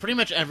 pretty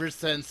much ever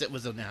since it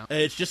was announced.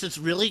 It's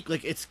really,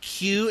 it's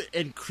cute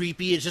and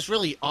creepy. It's just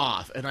really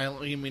off, and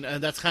I mean,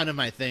 that's kind of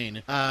my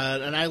thing.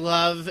 And I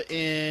love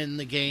in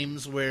the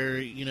games where,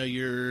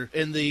 you're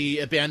in the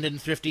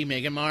abandoned thrifty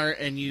Mega Mart,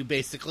 and you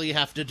basically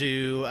have to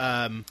do,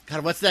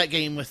 what's that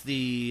game with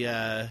the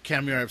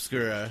Camera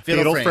Obscura?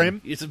 Fatal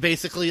Frame? It's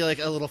basically like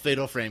a little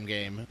Fatal Frame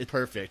game. It's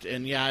perfect.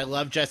 And yeah, I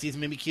love Jessie's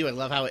Mimikyu. I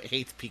love how it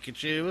hates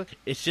Pikachu.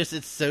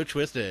 It's so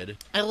twisted.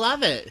 I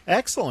love it.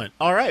 Excellent.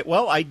 All right.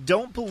 Well, I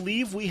don't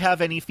believe we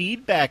have any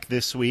feedback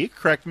this week.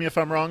 Correct me if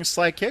I'm wrong,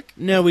 Slykick.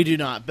 No, we do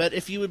not. But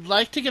if you would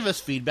like to give us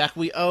feedback,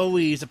 we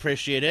always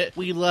appreciate it.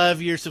 We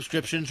love your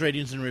subscriptions,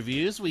 ratings, and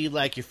reviews. We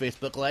like your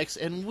Facebook likes,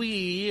 and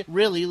we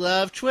really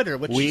love Twitter,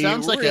 which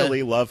sounds like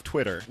love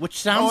Twitter. Which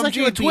sounds like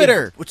it would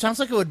Twitter. Which sounds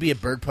like it would be a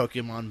bird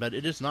Pokemon, but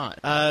it is not.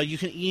 You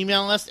can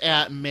email us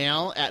at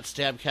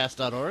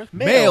mail@stabcast.org.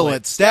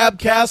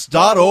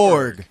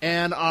 mail@stabcast.org.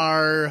 And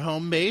our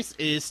home base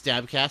is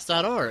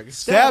stabcast.org.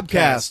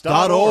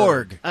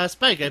 Stabcast.org.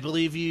 Spike, I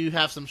believe you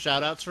have some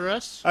shout-outs for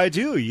us. I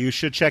do. You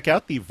should check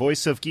out the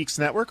Voice of Geeks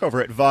Network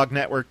over at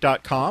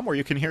vognetwork.com, where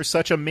you can hear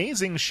such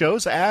amazing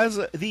shows as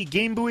the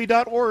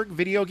GameBuoy.org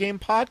video game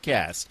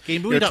podcast.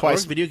 GameBuoy.org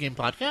video game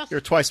podcast?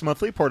 Your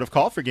twice-monthly port of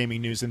call for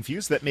gaming news and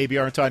views that maybe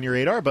aren't on your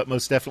radar, but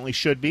most definitely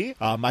should be.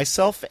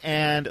 Myself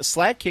and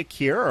Slagkick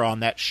here are on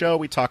that show.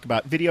 We talk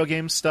about video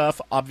game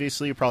stuff.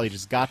 Obviously, you probably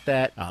just got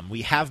about that.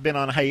 We have been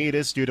on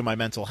hiatus due to my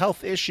mental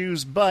health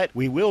issues, but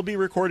we will be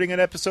recording an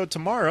episode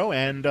tomorrow,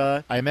 and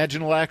I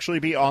imagine it'll actually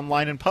be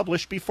online and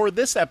published before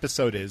this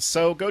episode is,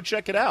 so go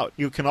check it out.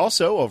 You can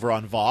also, over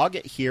on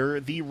VOG, hear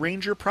the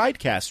Ranger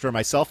Pridecast, where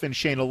myself and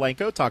Shane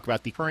Alenko talk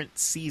about the current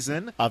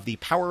season of the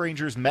Power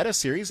Rangers meta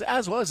series,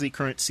 as well as the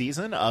current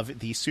season of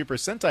the Super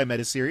Sentai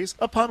meta series,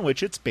 upon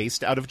which it's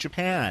based out of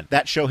Japan.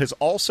 That show has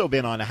also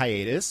been on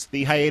hiatus.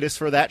 The hiatus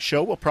for that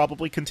show will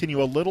probably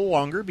continue a little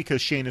longer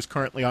because Shane is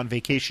currently on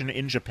vacation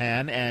in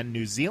Japan and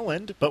New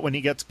Zealand, but when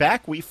he gets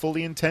back, we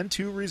fully intend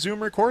to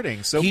resume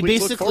recording, so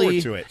please look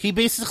forward to it. He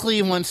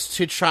basically wants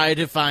to try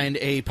to find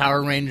a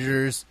Power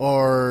Rangers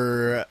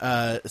or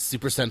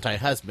Super Sentai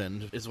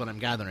husband, is what I'm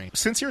gathering.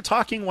 Since you're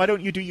talking, why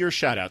don't you do your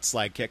shout-outs,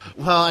 Sidekick?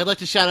 Well, I'd like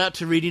to shout out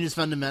to Reading is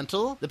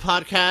Fundamental, the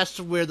podcast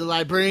where the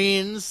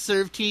librarians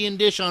serve tea and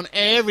dish on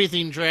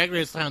everything Drag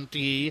Race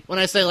Hunty. When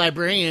I say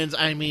librarians,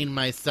 I mean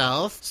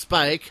myself,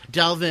 Spike,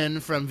 Delvin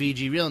from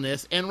VG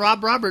Realness, and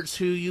Rob Roberts,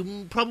 who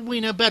you probably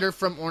know better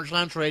from Orange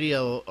Lounge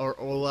Radio, or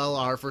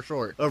OLR for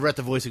short, over at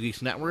the Voice of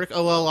Geeks Network.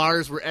 OLR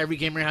is where every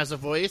gamer has a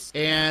voice,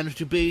 and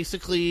to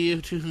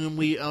whom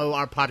we owe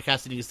our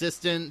podcasting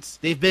existence.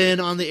 They've been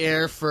on the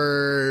air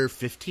for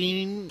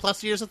 15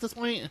 plus years at this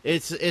point.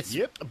 It's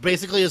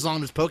basically as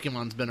long as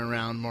Pokemon's been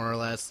around, more or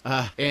less.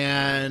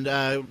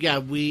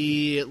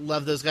 We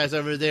love those guys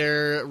over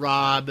there,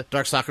 Rob,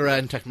 Dark Sakura,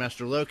 and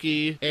Techmaster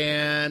Loki.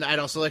 And I'd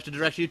also like to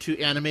direct you to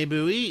Anime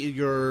Buoy,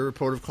 your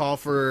port of call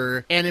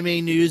for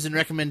anime news and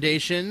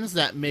recommendations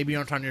that maybe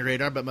aren't on your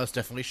radar, but most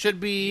definitely should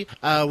be.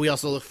 We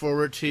also look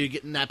forward to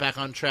getting that back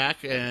on track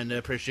and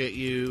appreciate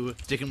you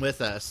sticking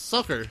with us.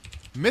 Sulker.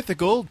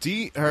 Mythical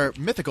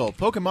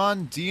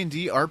Pokemon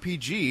D&D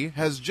RPG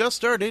has just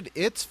started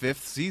its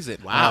 5th season.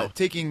 Wow.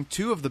 Taking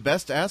two of the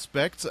best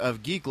aspects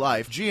of geek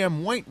life,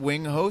 GM White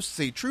Wing hosts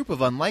a troop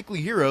of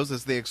unlikely heroes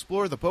as they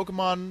explore the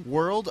Pokemon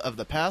world of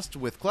the past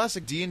with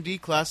classic D&D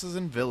classes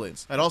and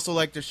villains. I'd also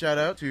like to shout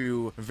out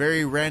to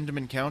Very Random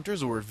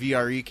Encounters, or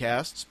VRE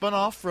Cast. Spun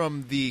off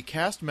from the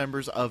cast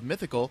members of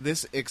Mythical,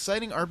 this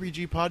exciting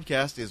RPG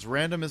podcast is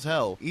random as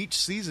hell. Each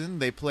season,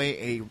 they play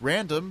a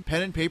random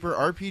pen and paper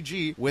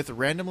RPG with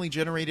randomly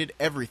generated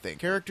everything,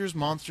 characters,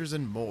 monsters,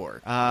 and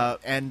more.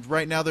 And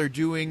right now they're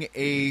doing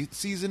a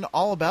season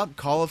all about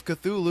Call of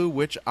Cthulhu,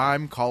 which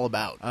I'm call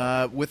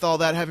about. With all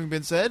that having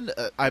been said,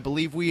 I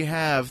believe we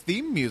have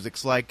theme music,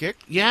 Sidekick.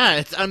 Yeah,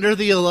 it's Under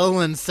the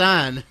Alolan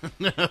Sun.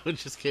 No,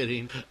 just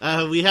kidding.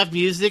 We have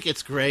music.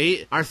 It's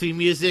great. Our theme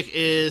music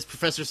is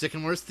Professor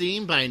Sycamore's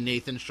theme by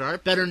Nathan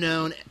Sharp, better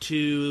known to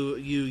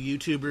you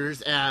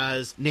YouTubers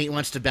as Nate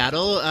Wants to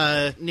Battle.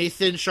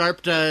 Nathan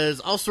Sharp does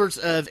all sorts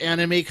of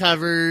anime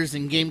covers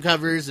and game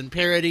covers and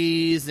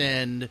parodies,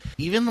 and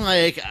even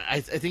I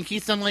think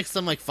he's done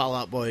some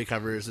Fallout Boy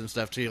covers and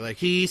stuff too.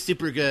 He's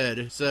super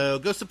good. So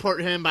go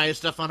support him, buy his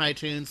stuff on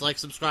iTunes,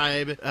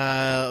 subscribe,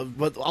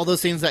 all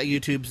those things that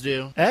YouTubes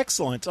do.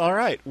 Excellent. All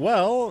right.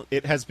 Well,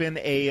 it has been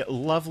a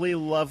lovely,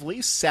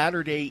 lovely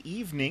Saturday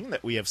evening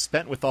that we have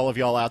spent with all of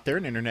y'all out there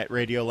in Internet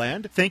Radio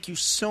Land. Thank you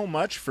so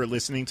much for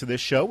listening to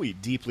this show. We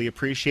deeply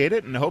appreciate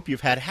it and hope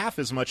you've had half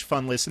as much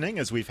fun listening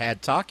as we've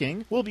had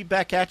talking. We'll be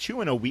back at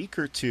you in a week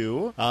or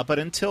two. But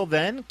until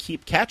then,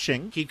 keep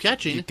catching. Keep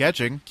catching. Keep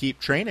catching. Keep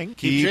training.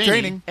 Keep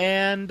training.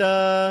 And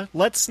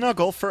let's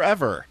snuggle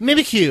forever.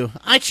 Mimikyu,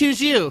 I choose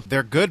you.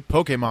 They're good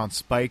Pokemon,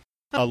 Spike.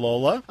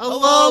 Alola.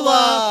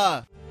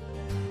 Alola!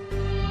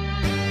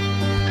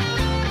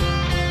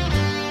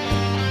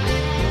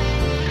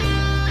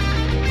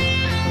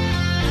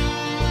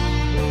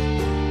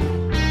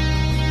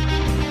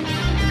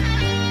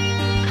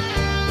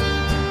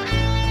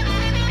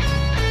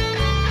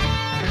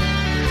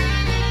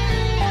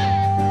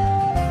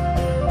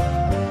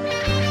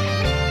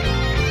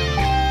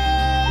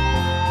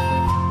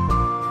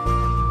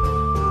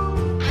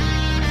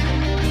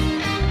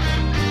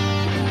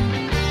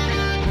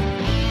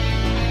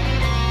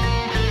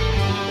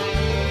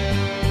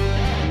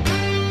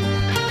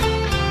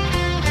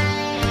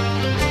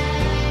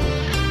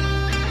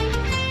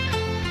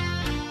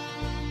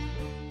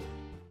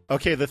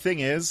 Okay, the thing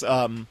is,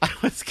 I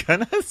was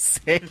gonna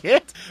say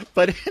it,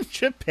 but in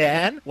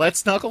Japan, Let's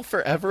Snuggle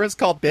Forever is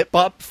called Bip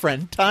Bop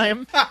Friend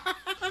Time.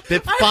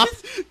 Bip Bop?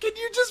 Can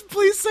you just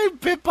please say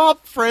Bip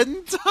Bop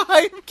Friend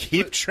Time?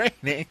 Keep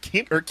training,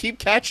 keep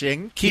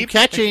catching. Keep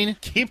catching.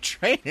 Keep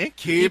training.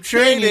 Keep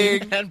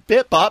training. And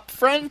Bip Bop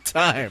Friend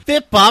Time.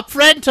 Bip Bop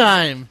Friend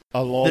Time.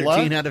 Alola.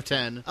 13 out of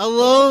 10.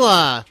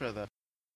 Alola. Try that.